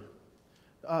word.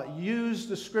 Use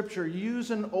the scripture.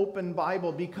 Use an open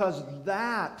Bible, because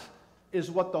that is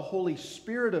what the Holy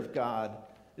Spirit of God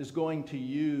is going to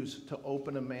use to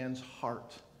open a man's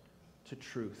heart to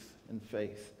truth and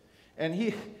faith. And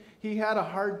he had a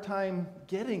hard time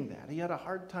getting that. He had a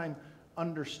hard time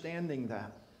understanding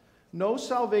that. No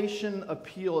salvation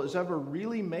appeal is ever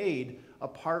really made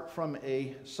apart from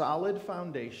a solid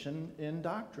foundation in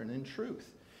doctrine, in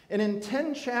truth. And in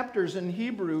 10 chapters in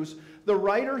Hebrews, the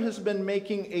writer has been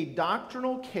making a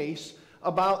doctrinal case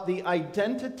about the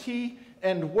identity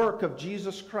and work of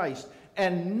Jesus Christ.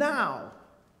 And now,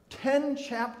 10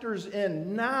 chapters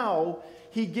in, now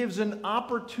he gives an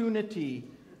opportunity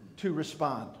to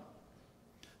respond.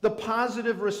 The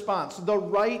positive response, the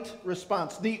right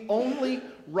response, the only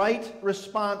right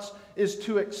response is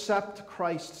to accept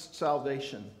Christ's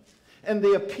salvation. And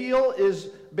the appeal is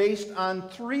based on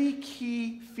 3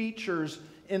 key features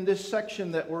in this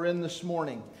section that we're in this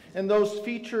morning. And those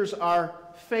features are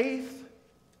faith,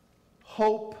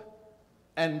 hope,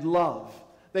 and love.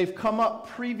 They've come up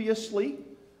previously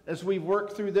as we've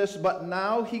worked through this, but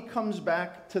now he comes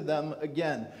back to them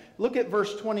again. Look at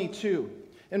verse 22.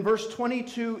 In verse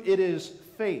 22, it is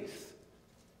faith.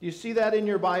 You see that in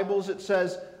your Bibles? It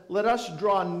says, let us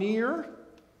draw near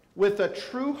with a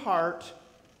true heart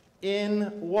in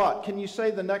what? Can you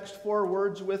say the next 4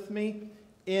 words with me?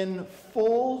 In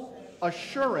full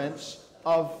assurance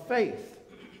of faith.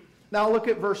 Now look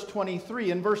at verse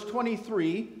 23. In verse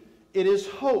 23, it is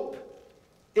hope.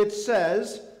 It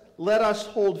says, let us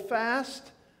hold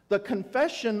fast the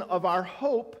confession of our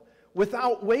hope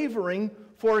without wavering,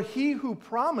 for he who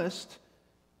promised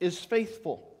is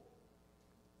faithful.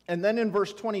 And then in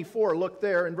verse 24, look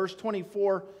there, in verse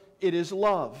 24, it is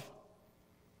love.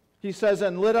 He says,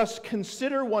 and let us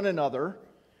consider one another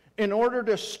in order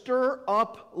to stir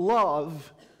up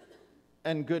love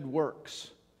and good works.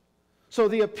 So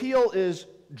the appeal is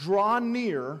draw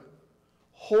near,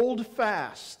 hold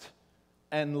fast,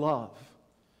 and love.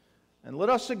 And let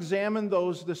us examine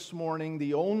those this morning,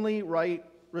 the only right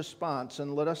response,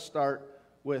 and let us start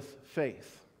with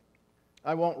faith.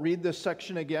 I won't read this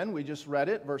section again. We just read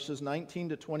it, verses 19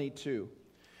 to 22.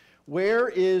 Where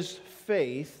is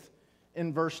faith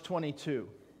in verse 22?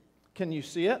 Can you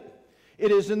see it?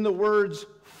 It is in the words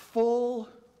full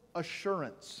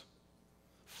assurance.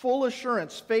 Full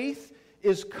assurance. Faith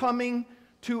is coming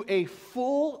to a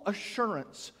full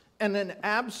assurance and an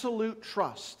absolute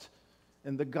trust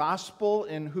in the gospel,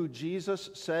 in who Jesus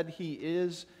said he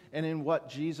is, and in what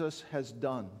Jesus has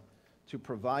done to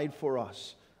provide for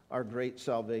us our great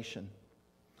salvation.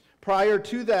 Prior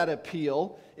to that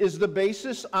appeal is the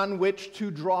basis on which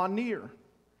to draw near.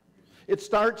 It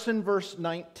starts in verse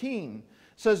 19.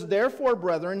 It says, "Therefore,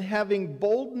 brethren, having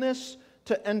boldness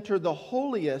to enter the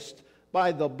holiest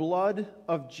by the blood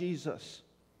of Jesus."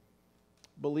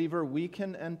 Believer, we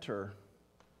can enter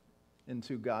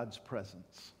into God's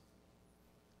presence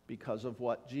because of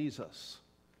what Jesus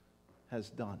has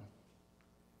done.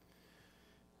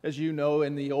 As you know,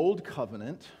 in the Old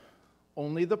Covenant,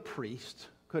 only the priest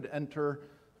could enter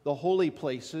the holy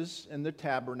places in the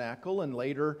tabernacle and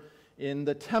later in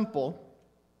the temple.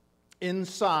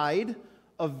 Inside,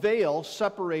 a veil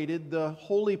separated the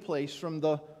holy place from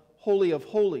the Holy of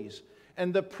Holies.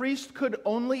 And the priest could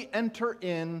only enter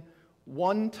in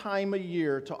one time a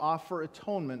year to offer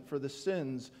atonement for the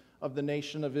sins of the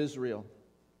nation of Israel.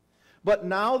 But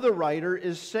now the writer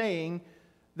is saying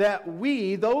that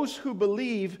we, those who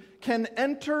believe, can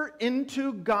enter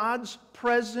into God's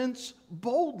presence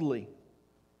boldly.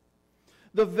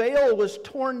 The veil was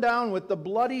torn down with the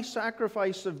bloody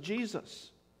sacrifice of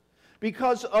Jesus.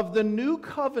 Because of the new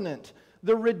covenant,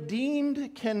 the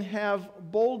redeemed can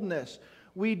have boldness.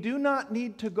 We do not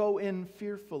need to go in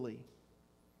fearfully,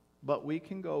 but we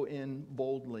can go in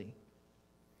boldly.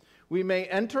 We may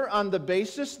enter on the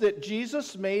basis that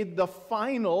Jesus made the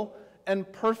final and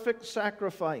perfect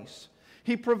sacrifice.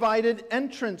 He provided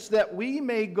entrance that we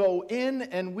may go in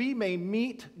and we may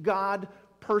meet God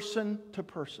person to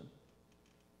person.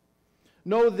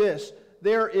 Know this,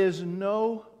 there is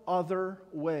no other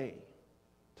way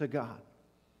to God.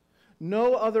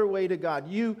 No other way to God.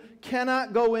 You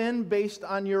cannot go in based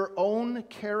on your own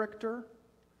character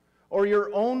or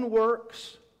your own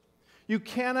works. You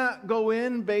cannot go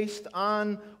in based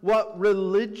on what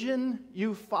religion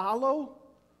you follow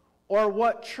or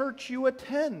what church you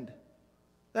attend.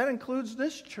 That includes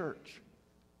this church.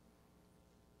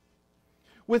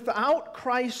 Without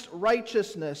Christ's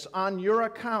righteousness on your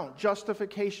account,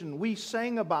 justification, we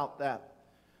sang about that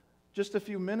just a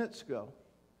few minutes ago.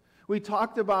 We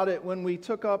talked about it when we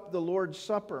took up the Lord's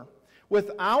Supper.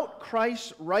 Without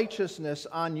Christ's righteousness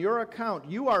on your account,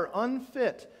 you are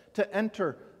unfit to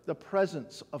enter the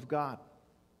presence of God.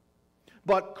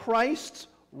 But Christ's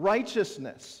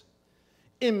righteousness,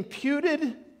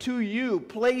 imputed to you,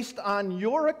 placed on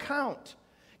your account,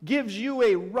 gives you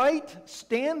a right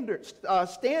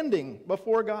standing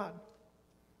before God,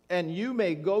 and you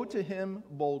may go to Him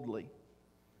boldly.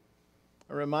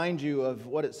 I remind you of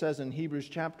what it says in Hebrews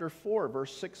chapter 4,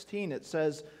 verse 16. It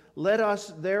says, "Let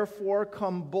us therefore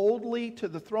come boldly to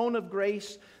the throne of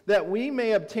grace, that we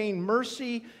may obtain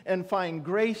mercy and find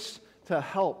grace to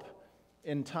help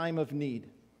in time of need."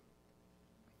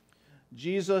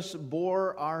 Jesus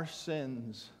bore our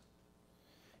sins.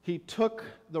 He took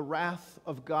the wrath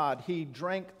of God. He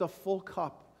drank the full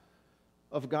cup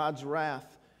of God's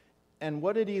wrath. And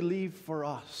what did He leave for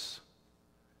us?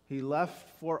 He left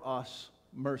for us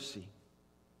mercy.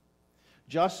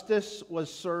 Justice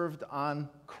was served on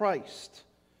Christ.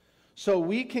 So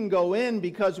we can go in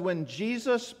because when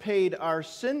Jesus paid our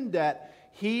sin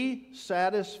debt, He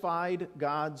satisfied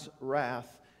God's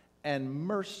wrath, and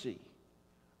mercy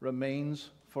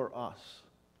remains for us.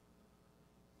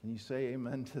 Can you say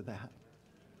amen to that?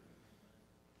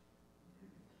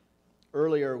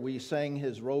 Earlier we sang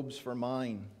His robes for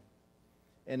mine,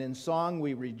 and in song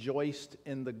we rejoiced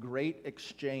in the great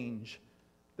exchange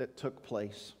that took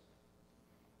place.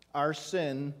 Our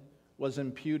sin was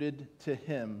imputed to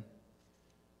Him.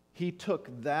 He took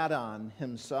that on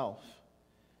Himself.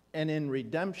 And in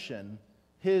redemption,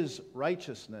 His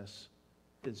righteousness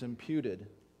is imputed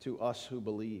to us who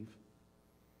believe.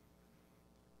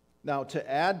 Now, to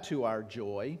add to our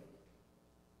joy,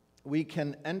 we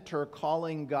can enter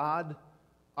calling God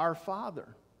our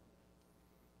Father.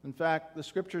 In fact, the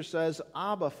Scripture says,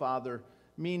 Abba, Father,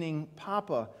 meaning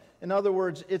Papa. In other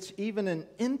words, it's even an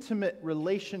intimate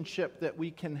relationship that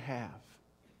we can have.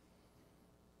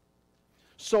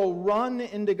 So run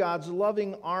into God's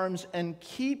loving arms and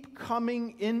keep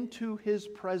coming into His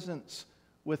presence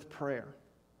with prayer.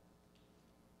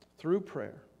 Through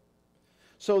prayer.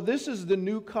 So this is the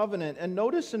new covenant. And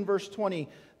notice in verse 20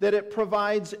 that it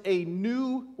provides a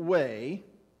new way,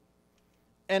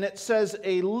 and it says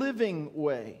a living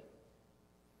way.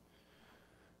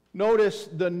 Notice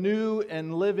the new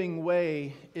and living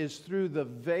way is through the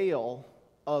veil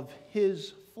of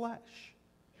his flesh.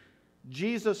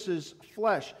 Jesus'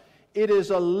 flesh. It is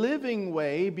a living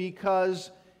way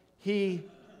because he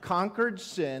conquered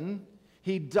sin,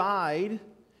 he died,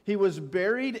 he was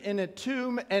buried in a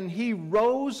tomb, and he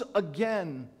rose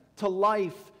again to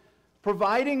life,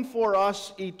 providing for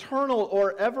us eternal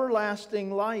or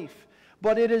everlasting life.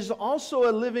 But it is also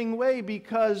a living way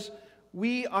because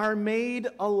we are made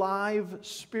alive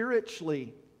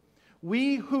spiritually.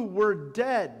 We who were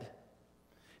dead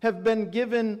have been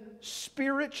given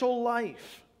spiritual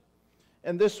life.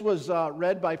 And this was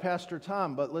read by Pastor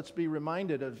Tom, but let's be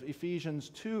reminded of Ephesians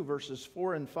 2, verses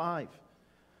 4 and 5. It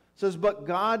says, "But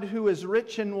God, who is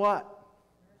rich in" what?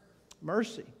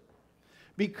 Mercy.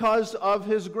 Because of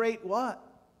his great what?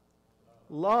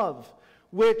 Love.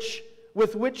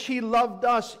 With which he loved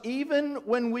us, even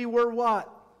when we were what?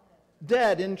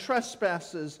 Dead in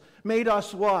trespasses, made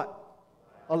us what?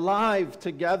 Alive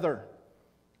together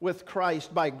with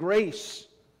Christ. By grace,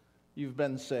 you've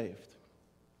been saved.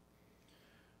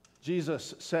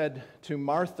 Jesus said to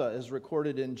Martha, as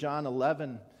recorded in John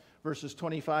 11, verses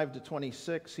 25 to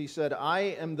 26, he said, "I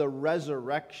am the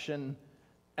resurrection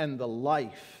and the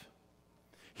life.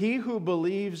 He who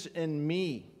believes in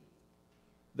me,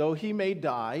 though he may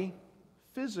die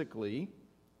physically,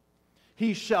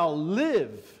 he shall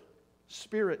live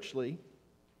spiritually.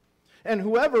 And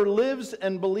whoever lives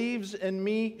and believes in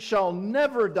me shall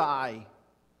never die."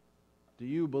 Do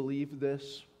you believe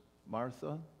this,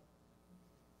 Martha?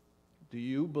 Do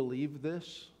you believe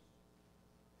this,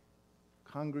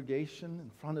 congregation in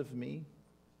front of me?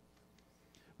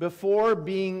 Before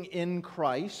being in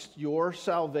Christ, your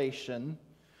salvation,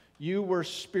 you were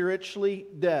spiritually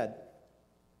dead.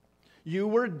 You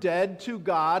were dead to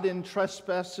God in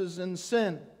trespasses and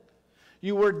sin.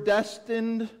 You were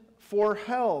destined for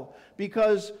hell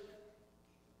because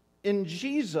in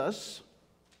Jesus,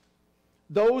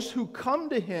 those who come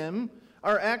to him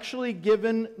are actually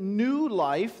given new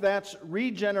life. That's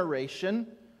regeneration,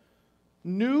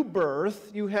 new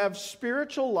birth. You have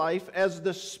spiritual life as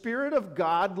the Spirit of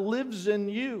God lives in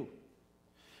you.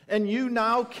 And you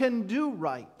now can do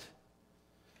right.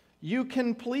 You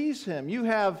can please him. You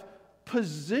have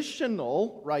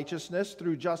positional righteousness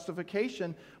through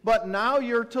justification, but now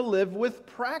you're to live with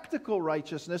practical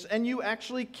righteousness, and you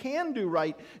actually can do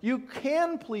right. You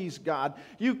can please God.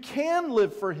 You can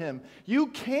live for him. You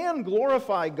can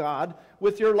glorify God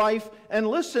with your life. And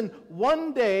listen,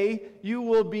 one day you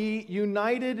will be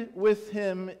united with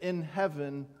him in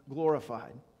heaven,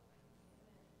 glorified.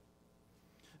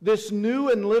 This new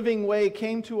and living way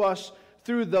came to us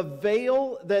through the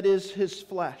veil that is his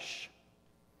flesh.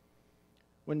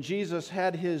 When Jesus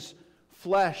had his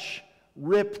flesh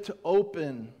ripped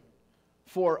open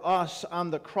for us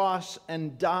on the cross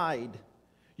and died,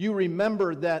 you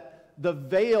remember that the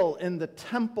veil in the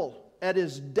temple at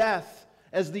his death,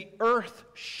 as the earth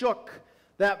shook,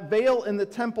 that veil in the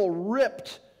temple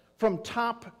ripped from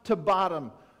top to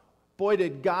bottom. Boy,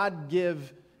 did God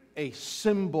give a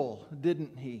symbol,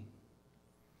 didn't he?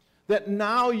 That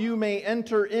now you may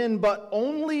enter in, but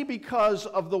only because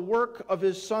of the work of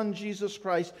his Son, Jesus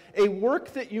Christ, a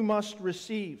work that you must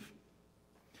receive.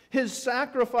 His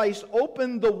sacrifice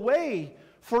opened the way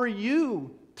for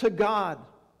you to God.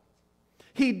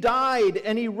 He died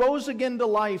and he rose again to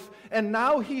life, and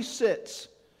now he sits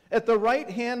at the right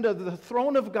hand of the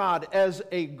throne of God as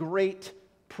a great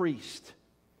priest.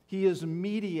 He is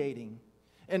mediating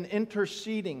and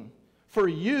interceding for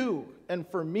you and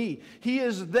for me. He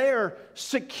is there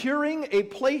securing a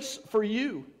place for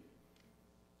you.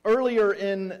 Earlier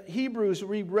in Hebrews,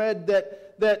 we read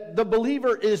that the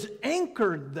believer is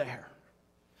anchored there.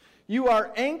 You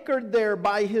are anchored there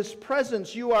by his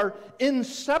presence. You are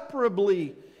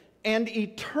inseparably and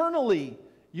eternally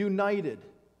united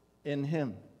in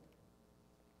him.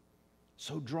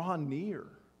 So draw near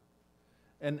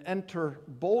and enter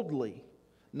boldly,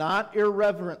 not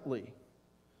irreverently,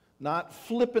 not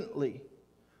flippantly,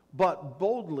 but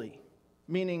boldly,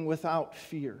 meaning without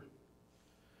fear.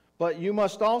 But you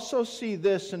must also see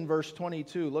this in verse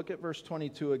 22. Look at verse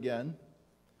 22 again.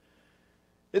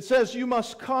 It says, you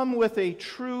must come with a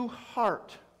true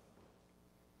heart.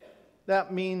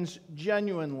 That means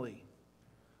genuinely,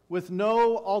 with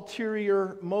no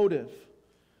ulterior motive,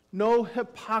 no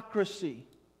hypocrisy,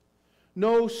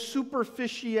 no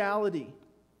superficiality.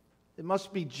 It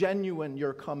must be genuine,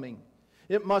 your coming.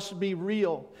 It must be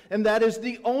real. And that is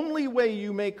the only way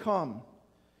you may come.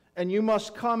 And you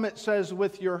must come, it says,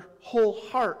 with your whole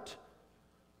heart.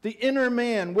 The inner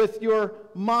man, with your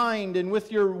mind and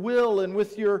with your will and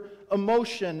with your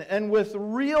emotion and with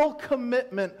real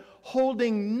commitment,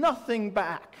 holding nothing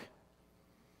back.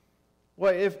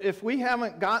 Well, if we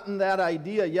haven't gotten that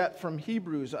idea yet from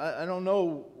Hebrews, I don't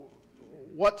know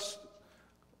what's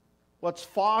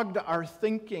fogged our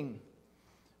thinking,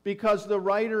 because the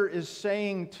writer is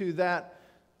saying to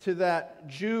that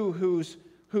Jew who's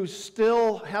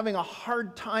still having a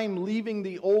hard time leaving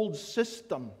the old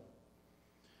system,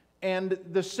 and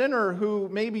the sinner who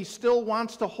maybe still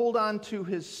wants to hold on to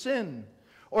his sin,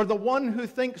 or the one who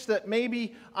thinks that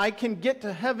maybe I can get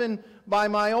to heaven by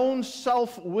my own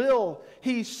self-will,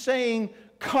 he's saying,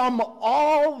 come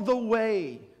all the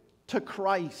way to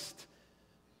Christ,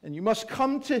 and you must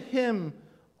come to Him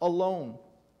alone.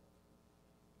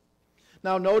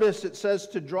 Now notice it says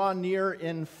to draw near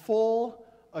in full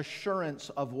assurance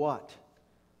of what?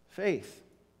 Faith.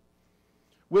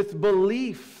 With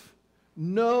belief,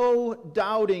 no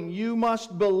doubting. You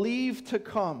must believe to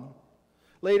come.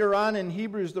 Later on in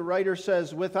Hebrews, the writer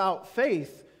says, without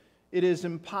faith, it is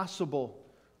impossible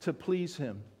to please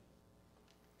Him.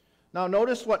 Now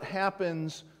notice what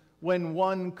happens when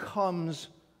one comes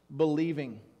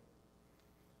believing.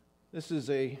 This is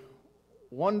a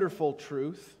wonderful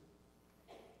truth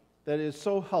that is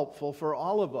so helpful for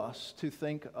all of us to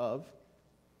think of.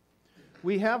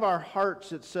 We have our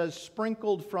hearts, it says,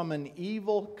 sprinkled from an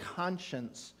evil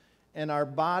conscience, and our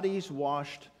bodies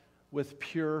washed with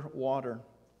pure water.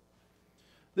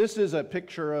 This is a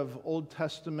picture of Old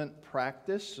Testament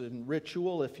practice and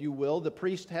ritual, if you will. The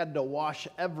priest had to wash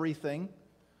everything.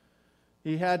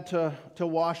 He had to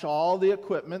wash all the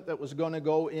equipment that was going to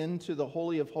go into the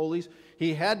Holy of Holies.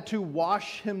 He had to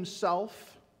wash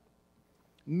himself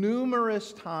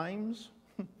numerous times.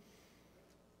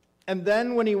 And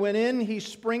then when he went in, he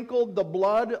sprinkled the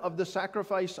blood of the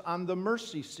sacrifice on the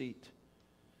mercy seat.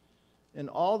 And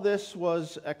all this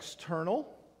was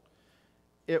external.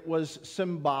 It was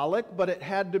symbolic, but it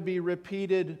had to be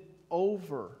repeated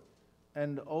over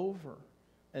and over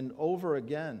and over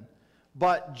again.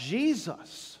 But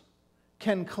Jesus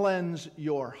can cleanse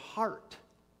your heart.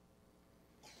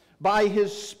 By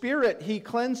His Spirit, He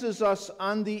cleanses us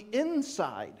on the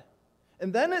inside.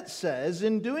 And then it says,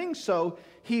 in doing so,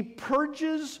 He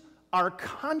purges our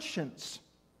conscience.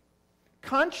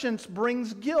 Conscience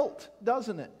brings guilt,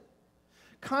 doesn't it?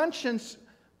 Conscience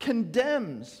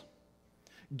condemns.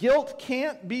 Guilt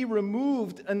can't be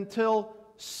removed until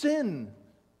sin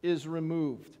is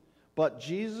removed. But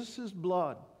Jesus'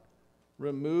 blood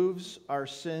removes our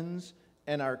sins,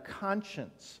 and our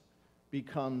conscience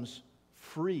becomes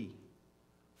free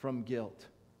from guilt.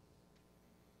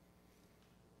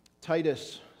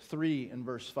 Titus 3 and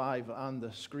verse 5 on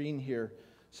the screen here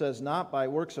says, not by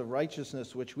works of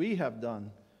righteousness which we have done,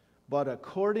 but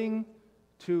according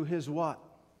to His what?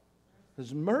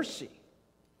 His mercy.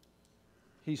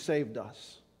 He saved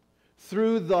us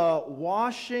through the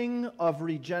washing of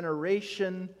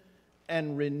regeneration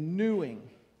and renewing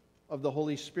of the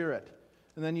Holy Spirit.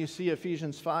 And then you see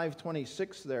Ephesians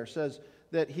 5:26 there says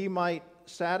that He might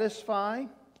sanctify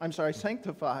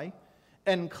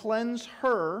and cleanse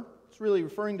her, it's really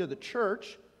referring to the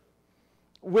church,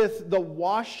 with the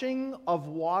washing of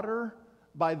water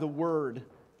by the Word.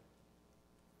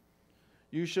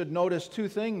 You should notice two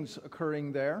things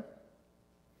occurring there.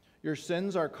 Your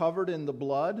sins are covered in the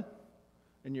blood,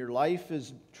 and your life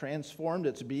is transformed.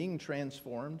 It's being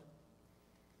transformed.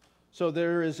 So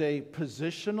there is a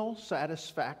positional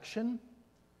satisfaction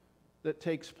that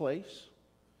takes place.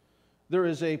 There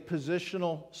is a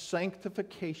positional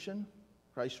sanctification,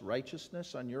 Christ's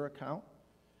righteousness on your account.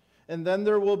 And then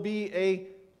there will be a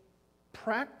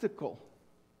practical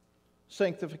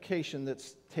sanctification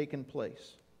that's taken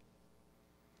place.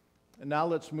 And now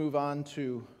let's move on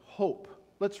to hope.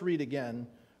 Let's read again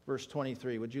verse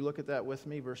 23. Would you look at that with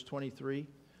me? Verse 23.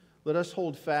 Let us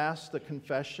hold fast the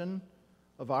confession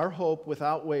of our hope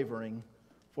without wavering,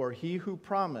 for He who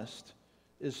promised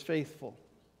is faithful.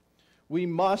 We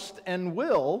must and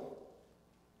will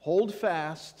hold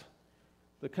fast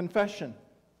the confession.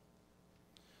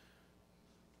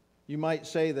 You might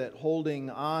say that holding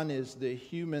on is the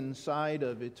human side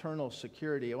of eternal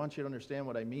security. I want you to understand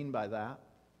what I mean by that.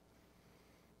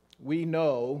 We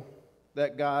know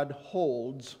that God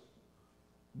holds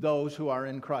those who are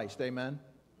in Christ. Amen?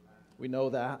 We know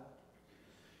that.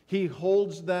 He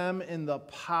holds them in the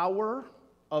power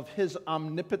of His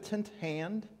omnipotent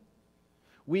hand.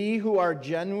 We who are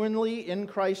genuinely in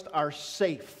Christ are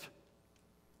safe.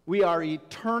 We are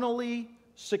eternally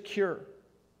secure.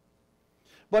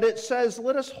 But it says,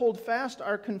 let us hold fast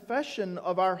our confession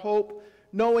of our hope,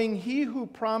 knowing He who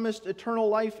promised eternal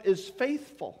life is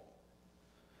faithful.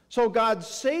 So God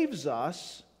saves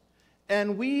us,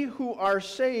 and we who are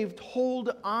saved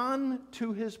hold on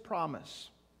to his promise.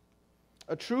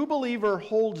 A true believer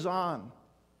holds on.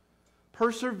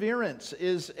 Perseverance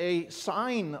is a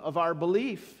sign of our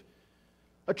belief.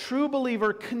 A true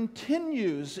believer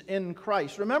continues in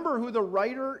Christ. Remember who the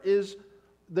writer is,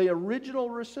 the original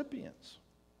recipients,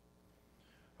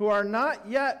 who are not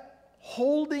yet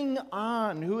holding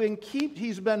on,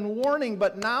 he's been warning,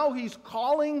 but now he's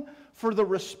calling for the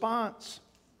response.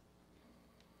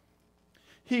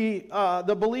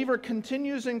 The believer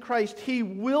continues in Christ. He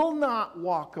will not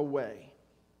walk away.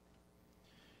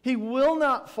 He will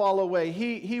not fall away.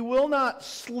 He will not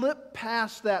slip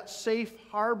past that safe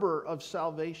harbor of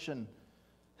salvation.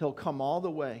 He'll come all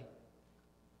the way.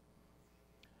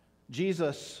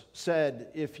 Jesus said,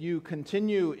 if you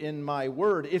continue in my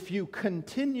word,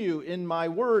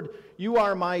 you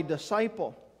are my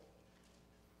disciple.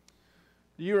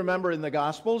 Do you remember in the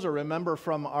Gospels, or remember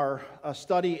from our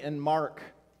study in Mark,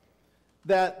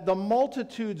 that the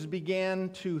multitudes began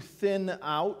to thin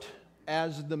out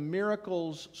as the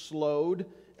miracles slowed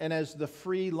and as the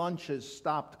free lunches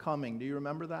stopped coming? Do you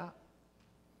remember that?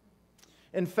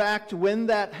 In fact, when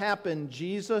that happened,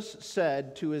 Jesus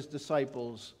said to his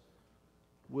disciples,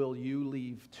 will you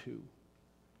leave too?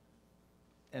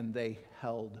 And they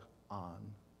held on.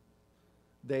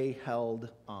 They held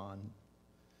on.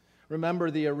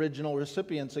 Remember the original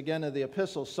recipients, again, of the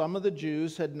epistle. Some of the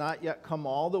Jews had not yet come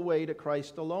all the way to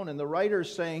Christ alone. And the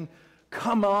writer's saying,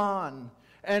 come on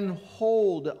and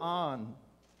hold on.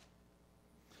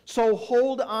 So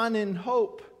hold on in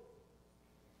hope.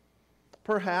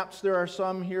 Perhaps there are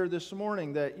some here this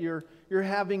morning that you're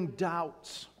having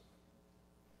doubts.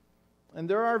 And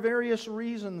there are various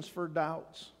reasons for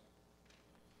doubts.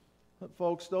 But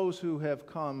folks, those who have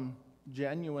come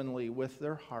genuinely with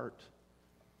their heart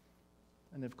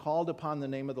and have called upon the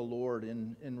name of the Lord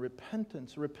in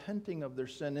repentance, repenting of their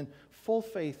sin, in full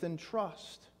faith and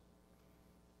trust,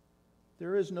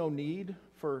 there is no need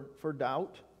for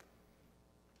doubt.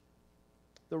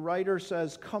 The writer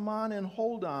says, come on and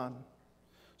hold on.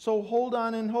 So hold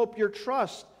on in hope, your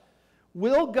trust.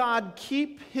 Will God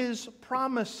keep his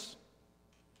promise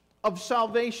of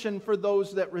salvation for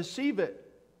those that receive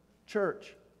it,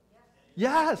 church?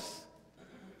 Yes,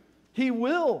 he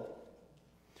will.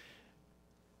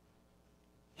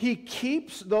 He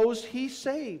keeps those he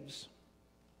saves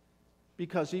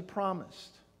because he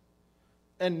promised.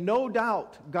 And no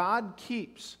doubt, God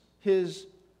keeps his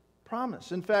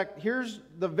promise. In fact, here's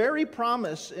the very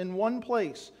promise in one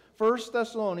place. 1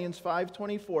 Thessalonians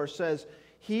 5:24 says,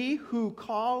 he who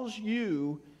calls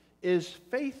you is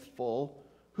faithful,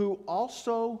 who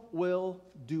also will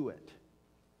do it.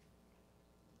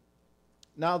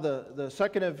 Now, the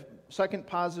second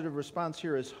positive response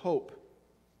here is hope.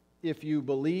 If you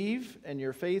believe and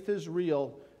your faith is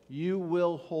real, you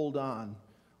will hold on.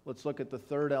 Let's look at the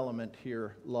third element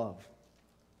here, love.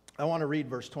 I want to read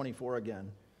verse 24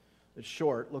 again. It's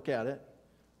short. Look at it.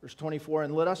 Verse 24,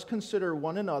 and let us consider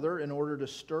one another in order to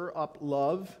stir up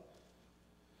love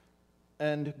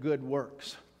and good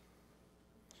works.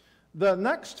 The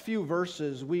next few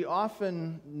verses we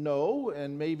often know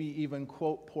and maybe even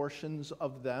quote portions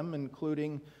of them,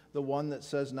 including the one that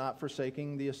says not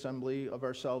forsaking the assembly of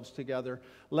ourselves together.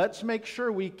 Let's make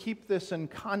sure we keep this in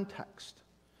context.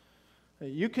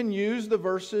 You can use the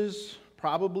verses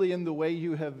probably in the way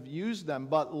you have used them,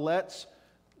 but let's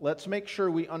make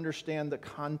sure we understand the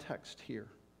context here.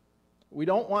 We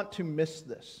don't want to miss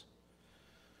this.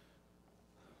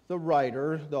 The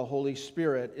writer, the Holy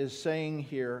Spirit, is saying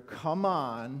here, come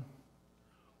on,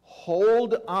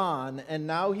 hold on, and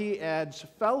now he adds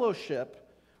fellowship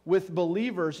with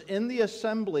believers in the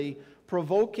assembly,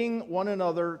 provoking one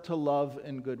another to love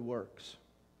and good works.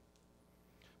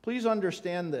 Please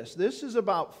understand this. This is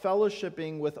about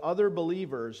fellowshipping with other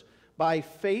believers by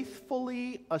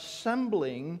faithfully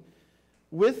assembling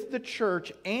with the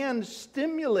church and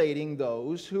stimulating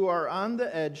those who are on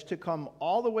the edge to come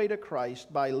all the way to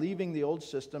Christ by leaving the old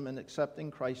system and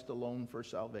accepting Christ alone for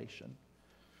salvation.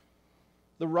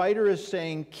 The writer is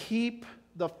saying, keep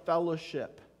the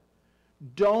fellowship.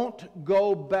 Don't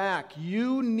go back.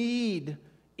 You need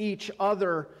each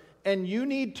other, and you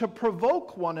need to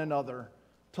provoke one another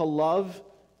to love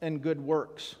and good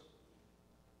works.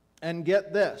 And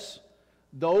get this,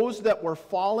 those that were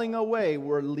falling away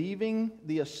were leaving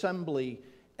the assembly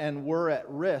and were at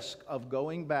risk of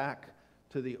going back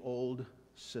to the old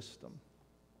system.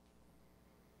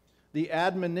 The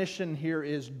admonition here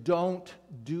is don't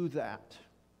do that.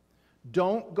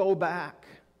 Don't go back.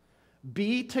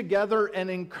 Be together and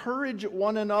encourage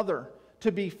one another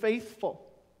to be faithful.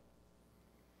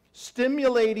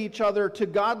 Stimulate each other to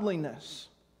godliness.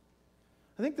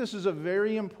 I think this is a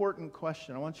very important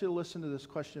question. I want you to listen to this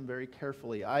question very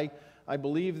carefully. I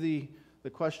believe the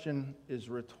question is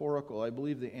rhetorical. I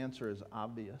believe the answer is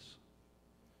obvious.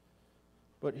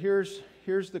 But here's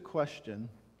the question.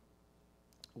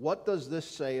 What does this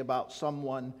say about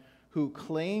someone who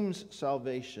claims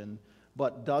salvation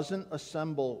but doesn't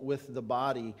assemble with the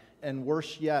body, and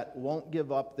worse yet, won't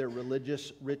give up their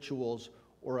religious rituals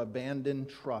or abandon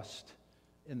trust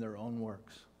in their own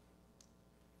works?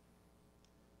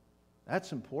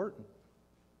 That's important.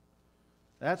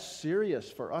 That's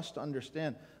serious for us to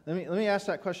understand. Let me ask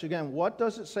that question again. What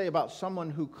does it say about someone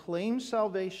who claims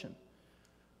salvation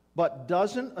but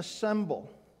doesn't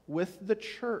assemble with the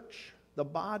church, the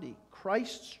body,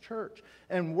 Christ's church,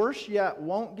 and worse yet,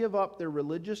 won't give up their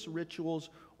religious rituals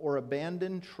or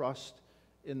abandon trust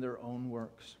in their own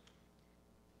works?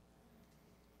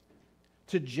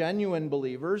 To genuine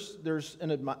believers, there's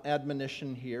an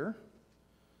admonition here,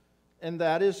 and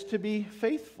that is to be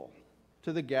faithful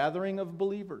to the gathering of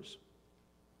believers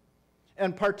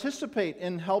and participate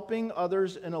in helping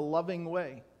others in a loving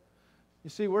way. You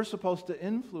see, we're supposed to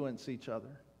influence each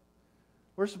other.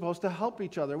 We're supposed to help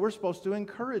each other. We're supposed to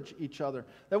encourage each other.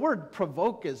 That word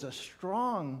provoke is a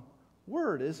strong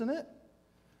word, isn't it?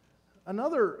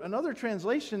 Another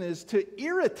translation is to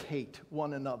irritate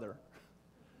one another,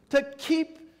 to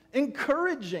keep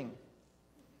encouraging.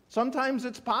 Sometimes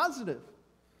it's positive.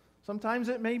 Sometimes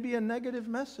it may be a negative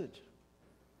message.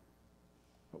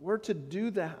 But we're to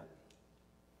do that.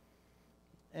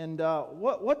 And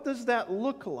what does that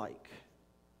look like?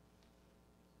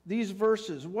 These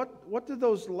verses, what do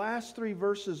those last three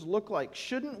verses look like?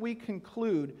 Shouldn't we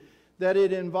conclude that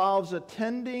it involves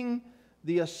attending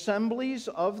the assemblies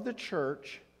of the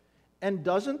church? And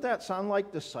doesn't that sound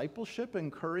like discipleship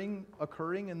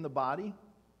occurring in the body?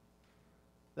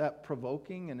 That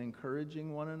provoking and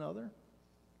encouraging one another?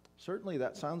 Certainly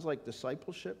that sounds like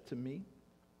discipleship to me.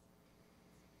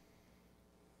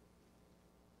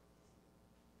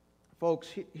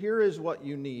 Folks, here is what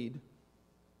you need.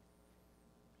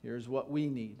 Here's what we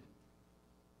need.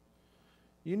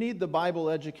 You need the Bible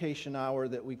education hour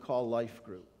that we call Life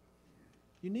Group.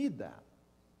 You need that.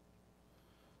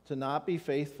 To not be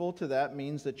faithful to that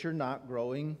means that you're not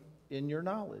growing in your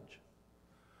knowledge.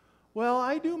 Well,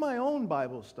 I do my own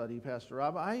Bible study, Pastor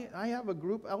Rob. I have a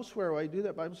group elsewhere where I do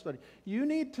that Bible study. You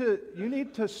need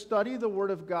to study the Word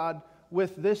of God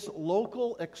with this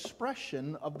local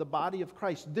expression of the body of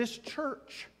Christ, this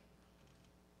church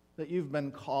that you've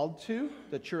been called to,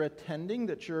 that you're attending,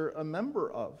 that you're a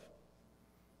member of.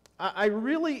 I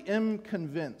really am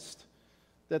convinced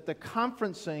that the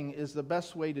conferencing is the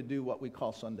best way to do what we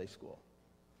call Sunday school.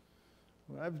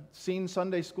 I've seen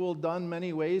Sunday school done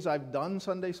many ways. I've done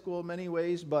Sunday school many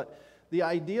ways, but the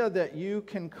idea that you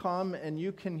can come and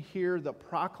you can hear the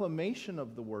proclamation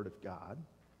of the Word of God.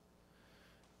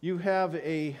 You have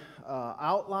a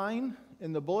outline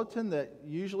in the bulletin that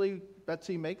usually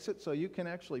Betsy makes it so you can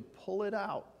actually pull it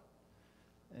out.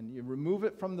 And you remove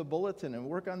it from the bulletin and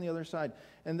work on the other side.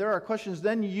 And there are questions.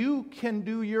 Then you can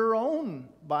do your own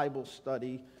Bible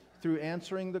study through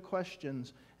answering the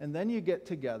questions. And then you get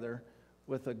together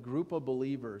with a group of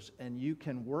believers and you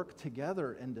can work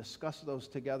together and discuss those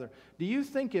together. Do you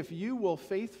think if you will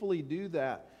faithfully do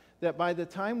that, that by the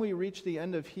time we reach the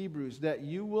end of Hebrews, that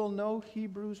you will know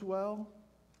Hebrews well?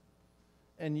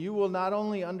 And you will not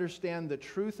only understand the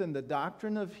truth and the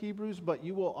doctrine of Hebrews, but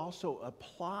you will also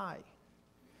apply.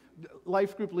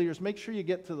 Life group leaders, make sure you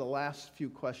get to the last few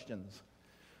questions.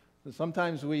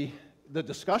 Sometimes the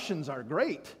discussions are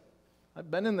great.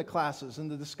 I've been in the classes and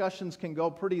the discussions can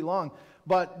go pretty long.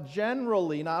 But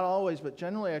generally, not always, but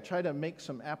generally I try to make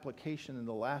some application in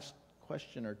the last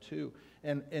question or two.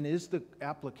 And is the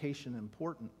application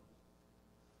important?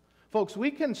 Folks, we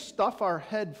can stuff our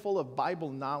head full of Bible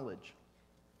knowledge,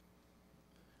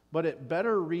 but it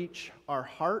better reach our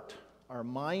heart, our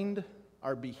mind,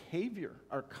 our behavior,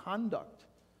 our conduct,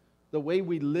 the way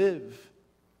we live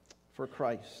for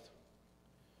Christ.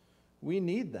 We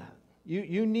need that.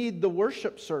 You need the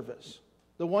worship service,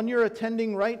 the one you're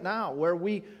attending right now, where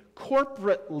we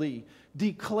corporately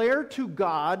declare to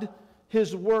God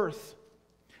His worth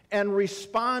and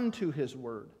respond to His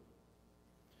word.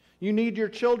 You need your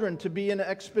children to be in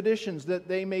expeditions that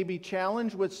they may be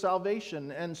challenged with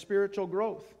salvation and spiritual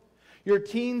growth. Your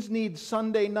teens need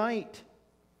Sunday night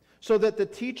so that the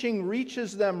teaching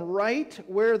reaches them right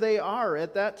where they are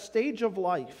at that stage of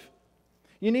life.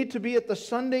 You need to be at the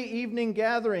Sunday evening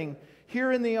gathering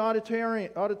here in the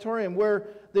auditorium where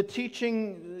the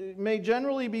teaching may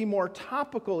generally be more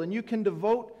topical and you can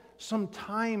devote some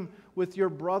time with your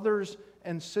brothers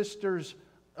and sisters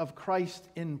of Christ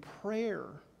in prayer.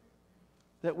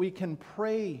 that we can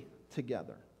pray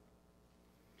together.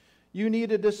 You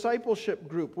need a discipleship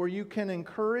group where you can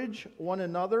encourage one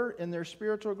another in their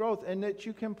spiritual growth and that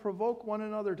you can provoke one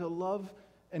another to love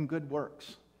and good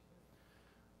works.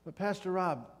 But Pastor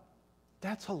Rob,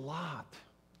 that's a lot.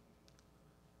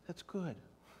 That's good.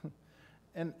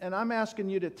 And I'm asking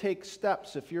you to take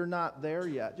steps if you're not there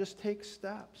yet. Just take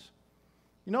steps.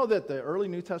 You know that the early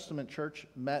New Testament church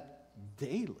met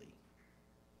daily.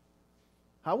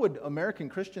 How would American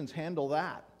Christians handle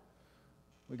that?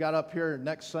 We got up here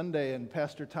next Sunday and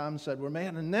Pastor Tom said, we're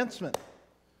making an announcement.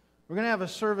 We're going to have a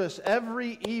service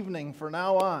every evening from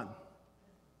now on,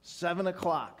 7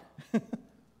 o'clock.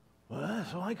 Well,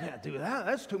 so I can't do that.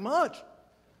 That's too much.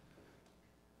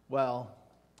 Well,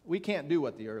 we can't do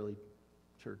what the early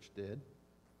church did.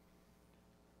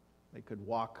 They could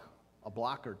walk a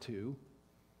block or two.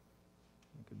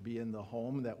 They could be in the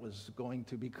home that was going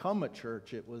to become a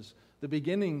church. It was the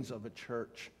beginnings of a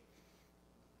church.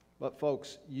 But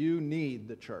folks, you need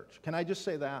the church. Can I just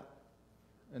say that?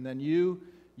 And then you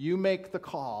make the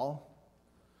call,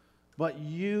 but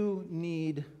you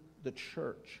need the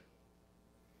church.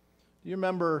 Do you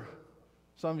remember,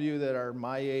 some of you that are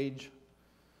my age,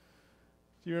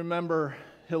 do you remember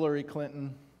Hillary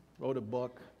Clinton wrote a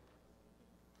book?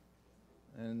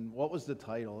 And what was the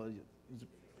title?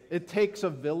 It Takes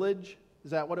a Village? Is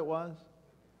that what it was?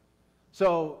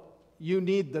 So you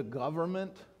need the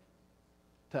government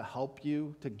to help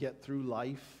you to get through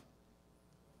life?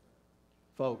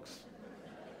 Folks,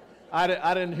 I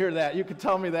didn't hear that. You could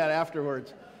tell me that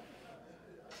afterwards.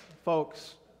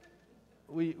 Folks,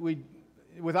 we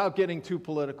without getting too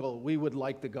political, we would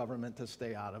like the government to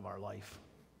stay out of our life,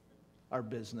 our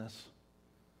business,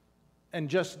 and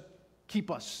just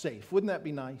keep us safe. Wouldn't that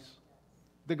be nice?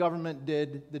 The government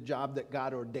did the job that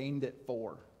God ordained it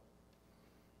for,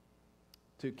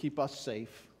 to keep us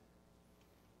safe,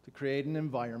 to create an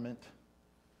environment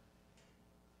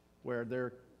where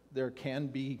there can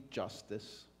be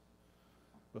justice.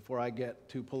 Before I get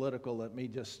too political, let me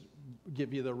just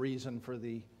give you the reason for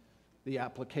the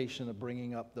application of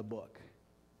bringing up the book.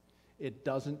 It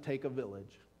doesn't take a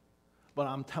village, but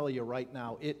I'm telling you right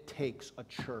now, it takes a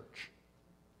church.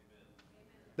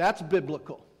 That's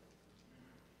biblical.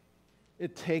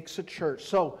 It takes a church.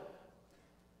 So,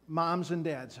 moms and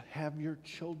dads, have your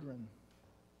children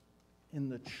in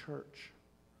the church.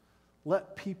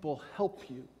 Let people help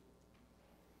you.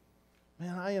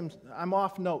 Man, I'm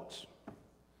off notes,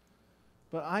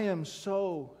 but I am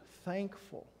so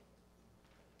thankful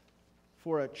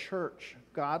for a church,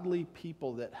 godly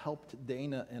people that helped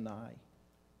Dana and I.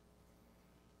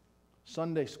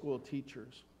 Sunday school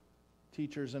teachers,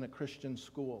 teachers in a Christian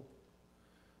school.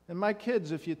 And my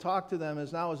kids, if you talk to them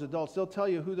as adults, they'll tell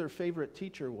you who their favorite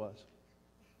teacher was.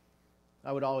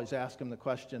 I would always ask them the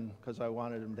question because I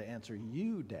wanted them to answer,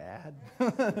 you, Dad.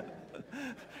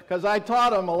 Because I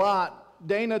taught them a lot.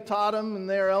 Dana taught them in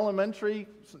their elementary.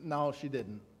 No, she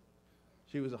didn't.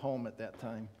 She was at home at that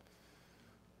time.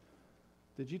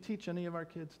 Did you teach any of our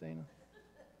kids, Dana?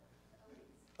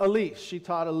 Elise. She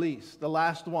taught Elise, the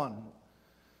last one.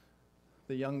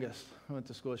 The youngest went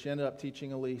to school. She ended up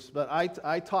teaching Elise. But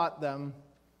I taught them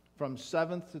from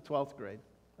 7th to 12th grade.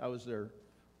 I was their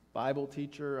Bible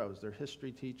teacher. I was their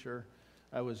history teacher.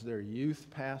 I was their youth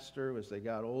pastor as they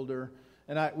got older.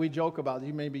 And we joke about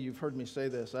it. Maybe you've heard me say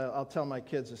this. I'll tell my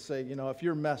kids to say, if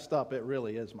you're messed up, it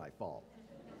really is my fault.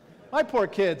 My poor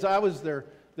kids. I was their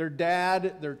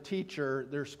dad, their teacher,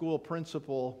 their school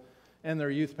principal, and their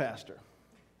youth pastor.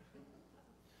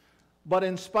 But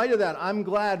in spite of that, I'm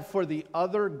glad for the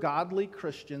other godly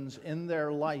Christians in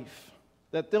their life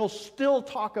that they'll still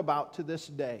talk about to this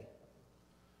day.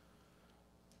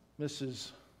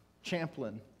 Mrs.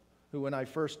 Champlin, who when I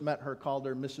first met her called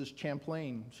her Mrs.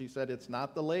 Champlain. She said, it's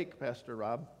not the lake, Pastor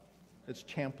Rob. It's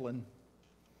Champlin.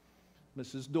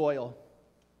 Mrs. Doyle.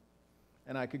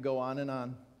 And I could go on and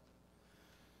on.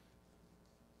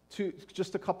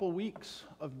 Just a couple weeks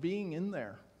of being in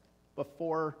there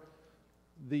before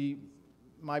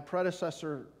my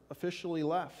predecessor officially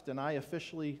left and I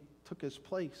officially took his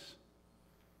place.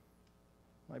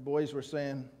 My boys were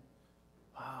saying,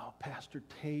 wow, Pastor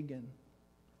Tagan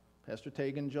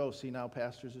Josie now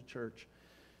pastors a church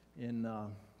in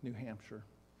New Hampshire.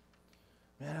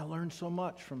 Man, I learned so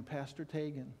much from Pastor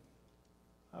Tagan.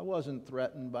 I wasn't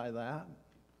threatened by that.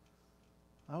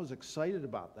 I was excited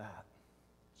about that.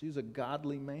 He's a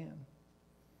godly man.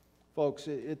 Folks,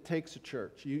 it takes a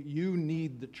church. You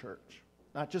need the church,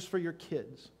 not just for your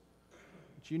kids,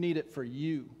 but you need it for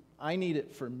you. I need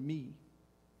it for me.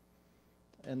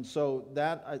 And so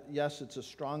that, yes, it's a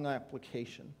strong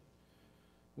application.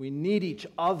 We need each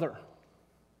other.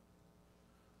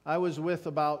 I was with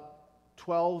about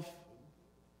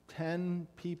 10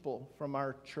 people from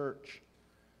our church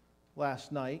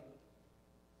last night,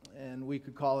 and we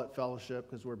could call it fellowship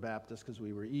because we're Baptist because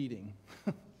we were eating.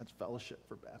 That's fellowship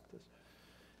for Baptists.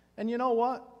 And you know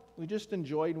what? We just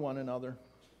enjoyed one another.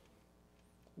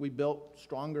 We built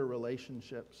stronger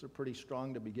relationships. They're pretty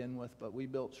strong to begin with, but we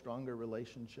built stronger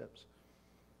relationships.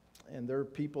 And there are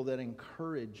people that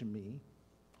encourage me.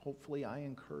 Hopefully I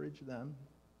encourage them.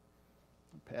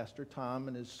 Pastor Tom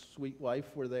and his sweet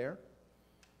wife were there.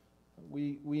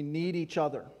 We need each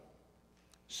other.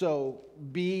 So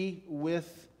be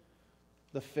with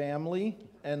the family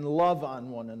and love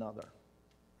on one another.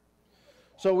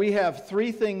 So we have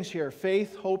three things here: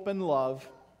 faith, hope, and love.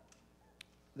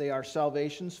 They are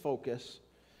salvation's focus.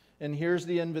 And here's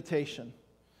the invitation.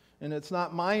 And it's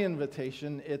not my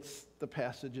invitation, it's the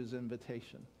passage's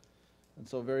invitation. And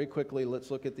so very quickly,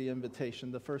 let's look at the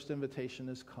invitation. The first invitation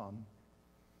is come.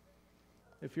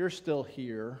 If you're still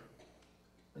here,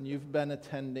 and you've been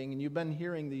attending, and you've been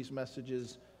hearing these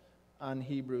messages on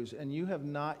Hebrews, and you have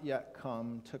not yet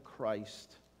come to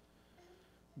Christ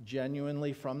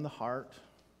genuinely from the heart,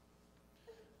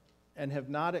 and have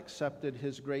not accepted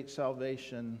His great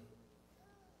salvation,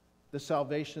 the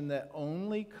salvation that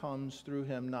only comes through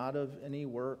Him, not of any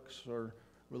works or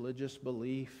religious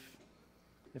belief.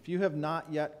 If you have not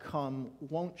yet come,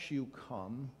 won't you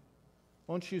come?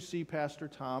 Won't you see Pastor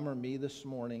Tom or me this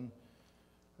morning,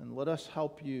 and let us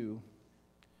help you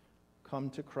come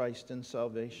to Christ in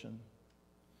salvation.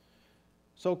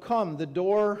 So come, the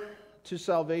door to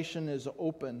salvation is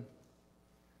open.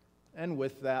 And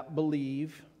with that,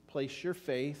 believe, place your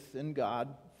faith in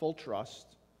God, full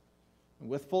trust. And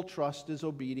with full trust is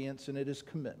obedience, and it is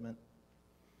commitment.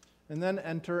 And then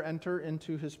enter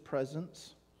into His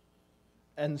presence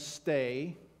and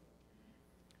stay.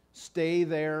 Stay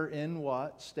there in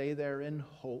what? Stay there in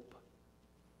hope.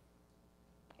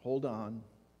 Hold on.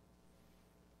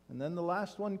 And then the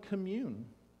last one, commune.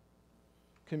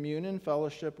 Commune in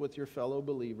fellowship with your fellow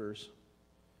believers.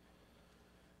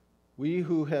 We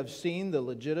who have seen the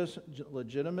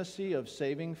legitimacy of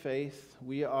saving faith,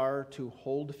 we are to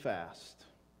hold fast.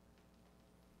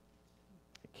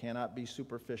 It cannot be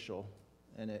superficial,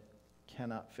 and it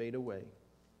cannot fade away.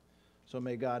 So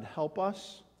may God help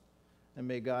us, and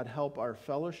may God help our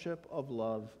fellowship of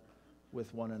love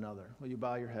with one another. Will you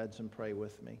bow your heads and pray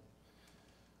with me?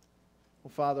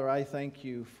 Well, Father, I thank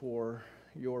you for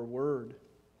your word.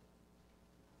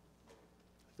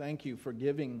 Thank you for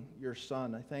giving your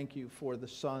Son. I thank you for the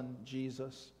Son,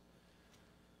 Jesus,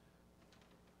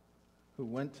 who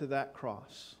went to that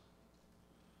cross,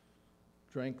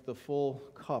 drank the full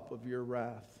cup of your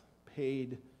wrath,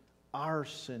 paid our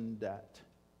sin debt.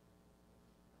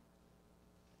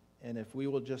 And if we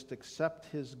will just accept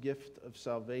His gift of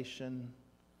salvation,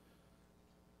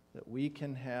 that we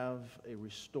can have a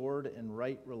restored and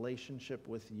right relationship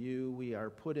with you. We are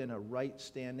put in a right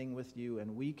standing with you,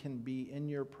 and we can be in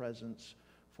your presence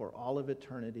for all of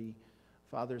eternity.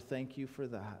 Father, thank you for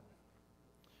that.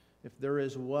 If there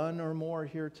is one or more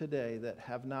here today that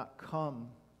have not come,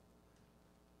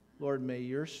 Lord, may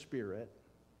your Spirit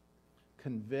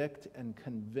convict and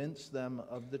convince them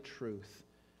of the truth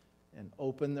and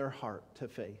open their heart to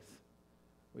faith.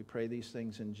 We pray these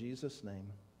things in Jesus' name.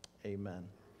 Amen.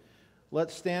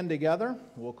 Let's stand together.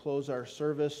 We'll close our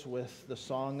service with the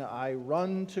song, I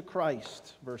Run to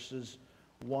Christ, verses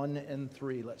 1 and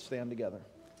 3. Let's stand together.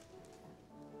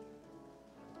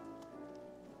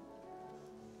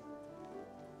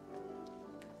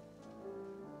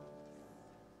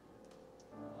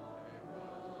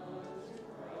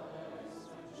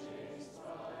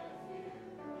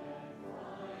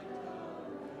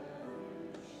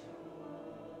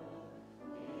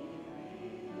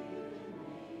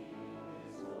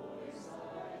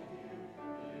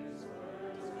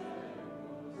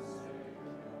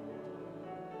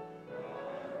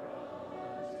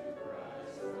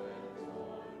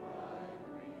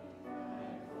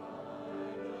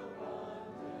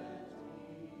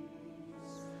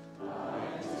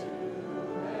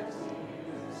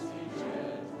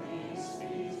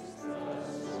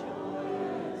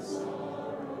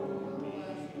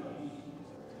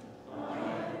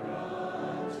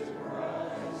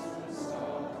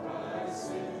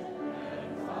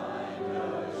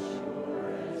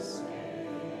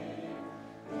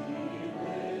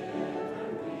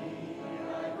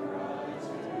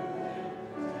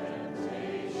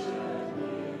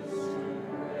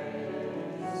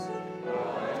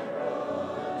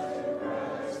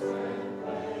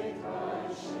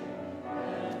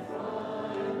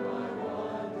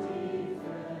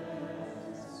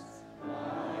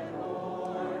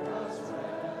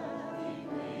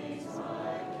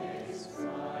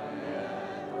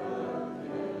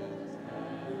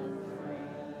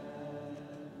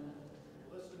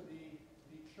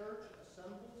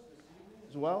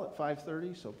 as well at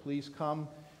 5:30, so please come.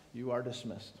 You are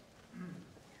dismissed.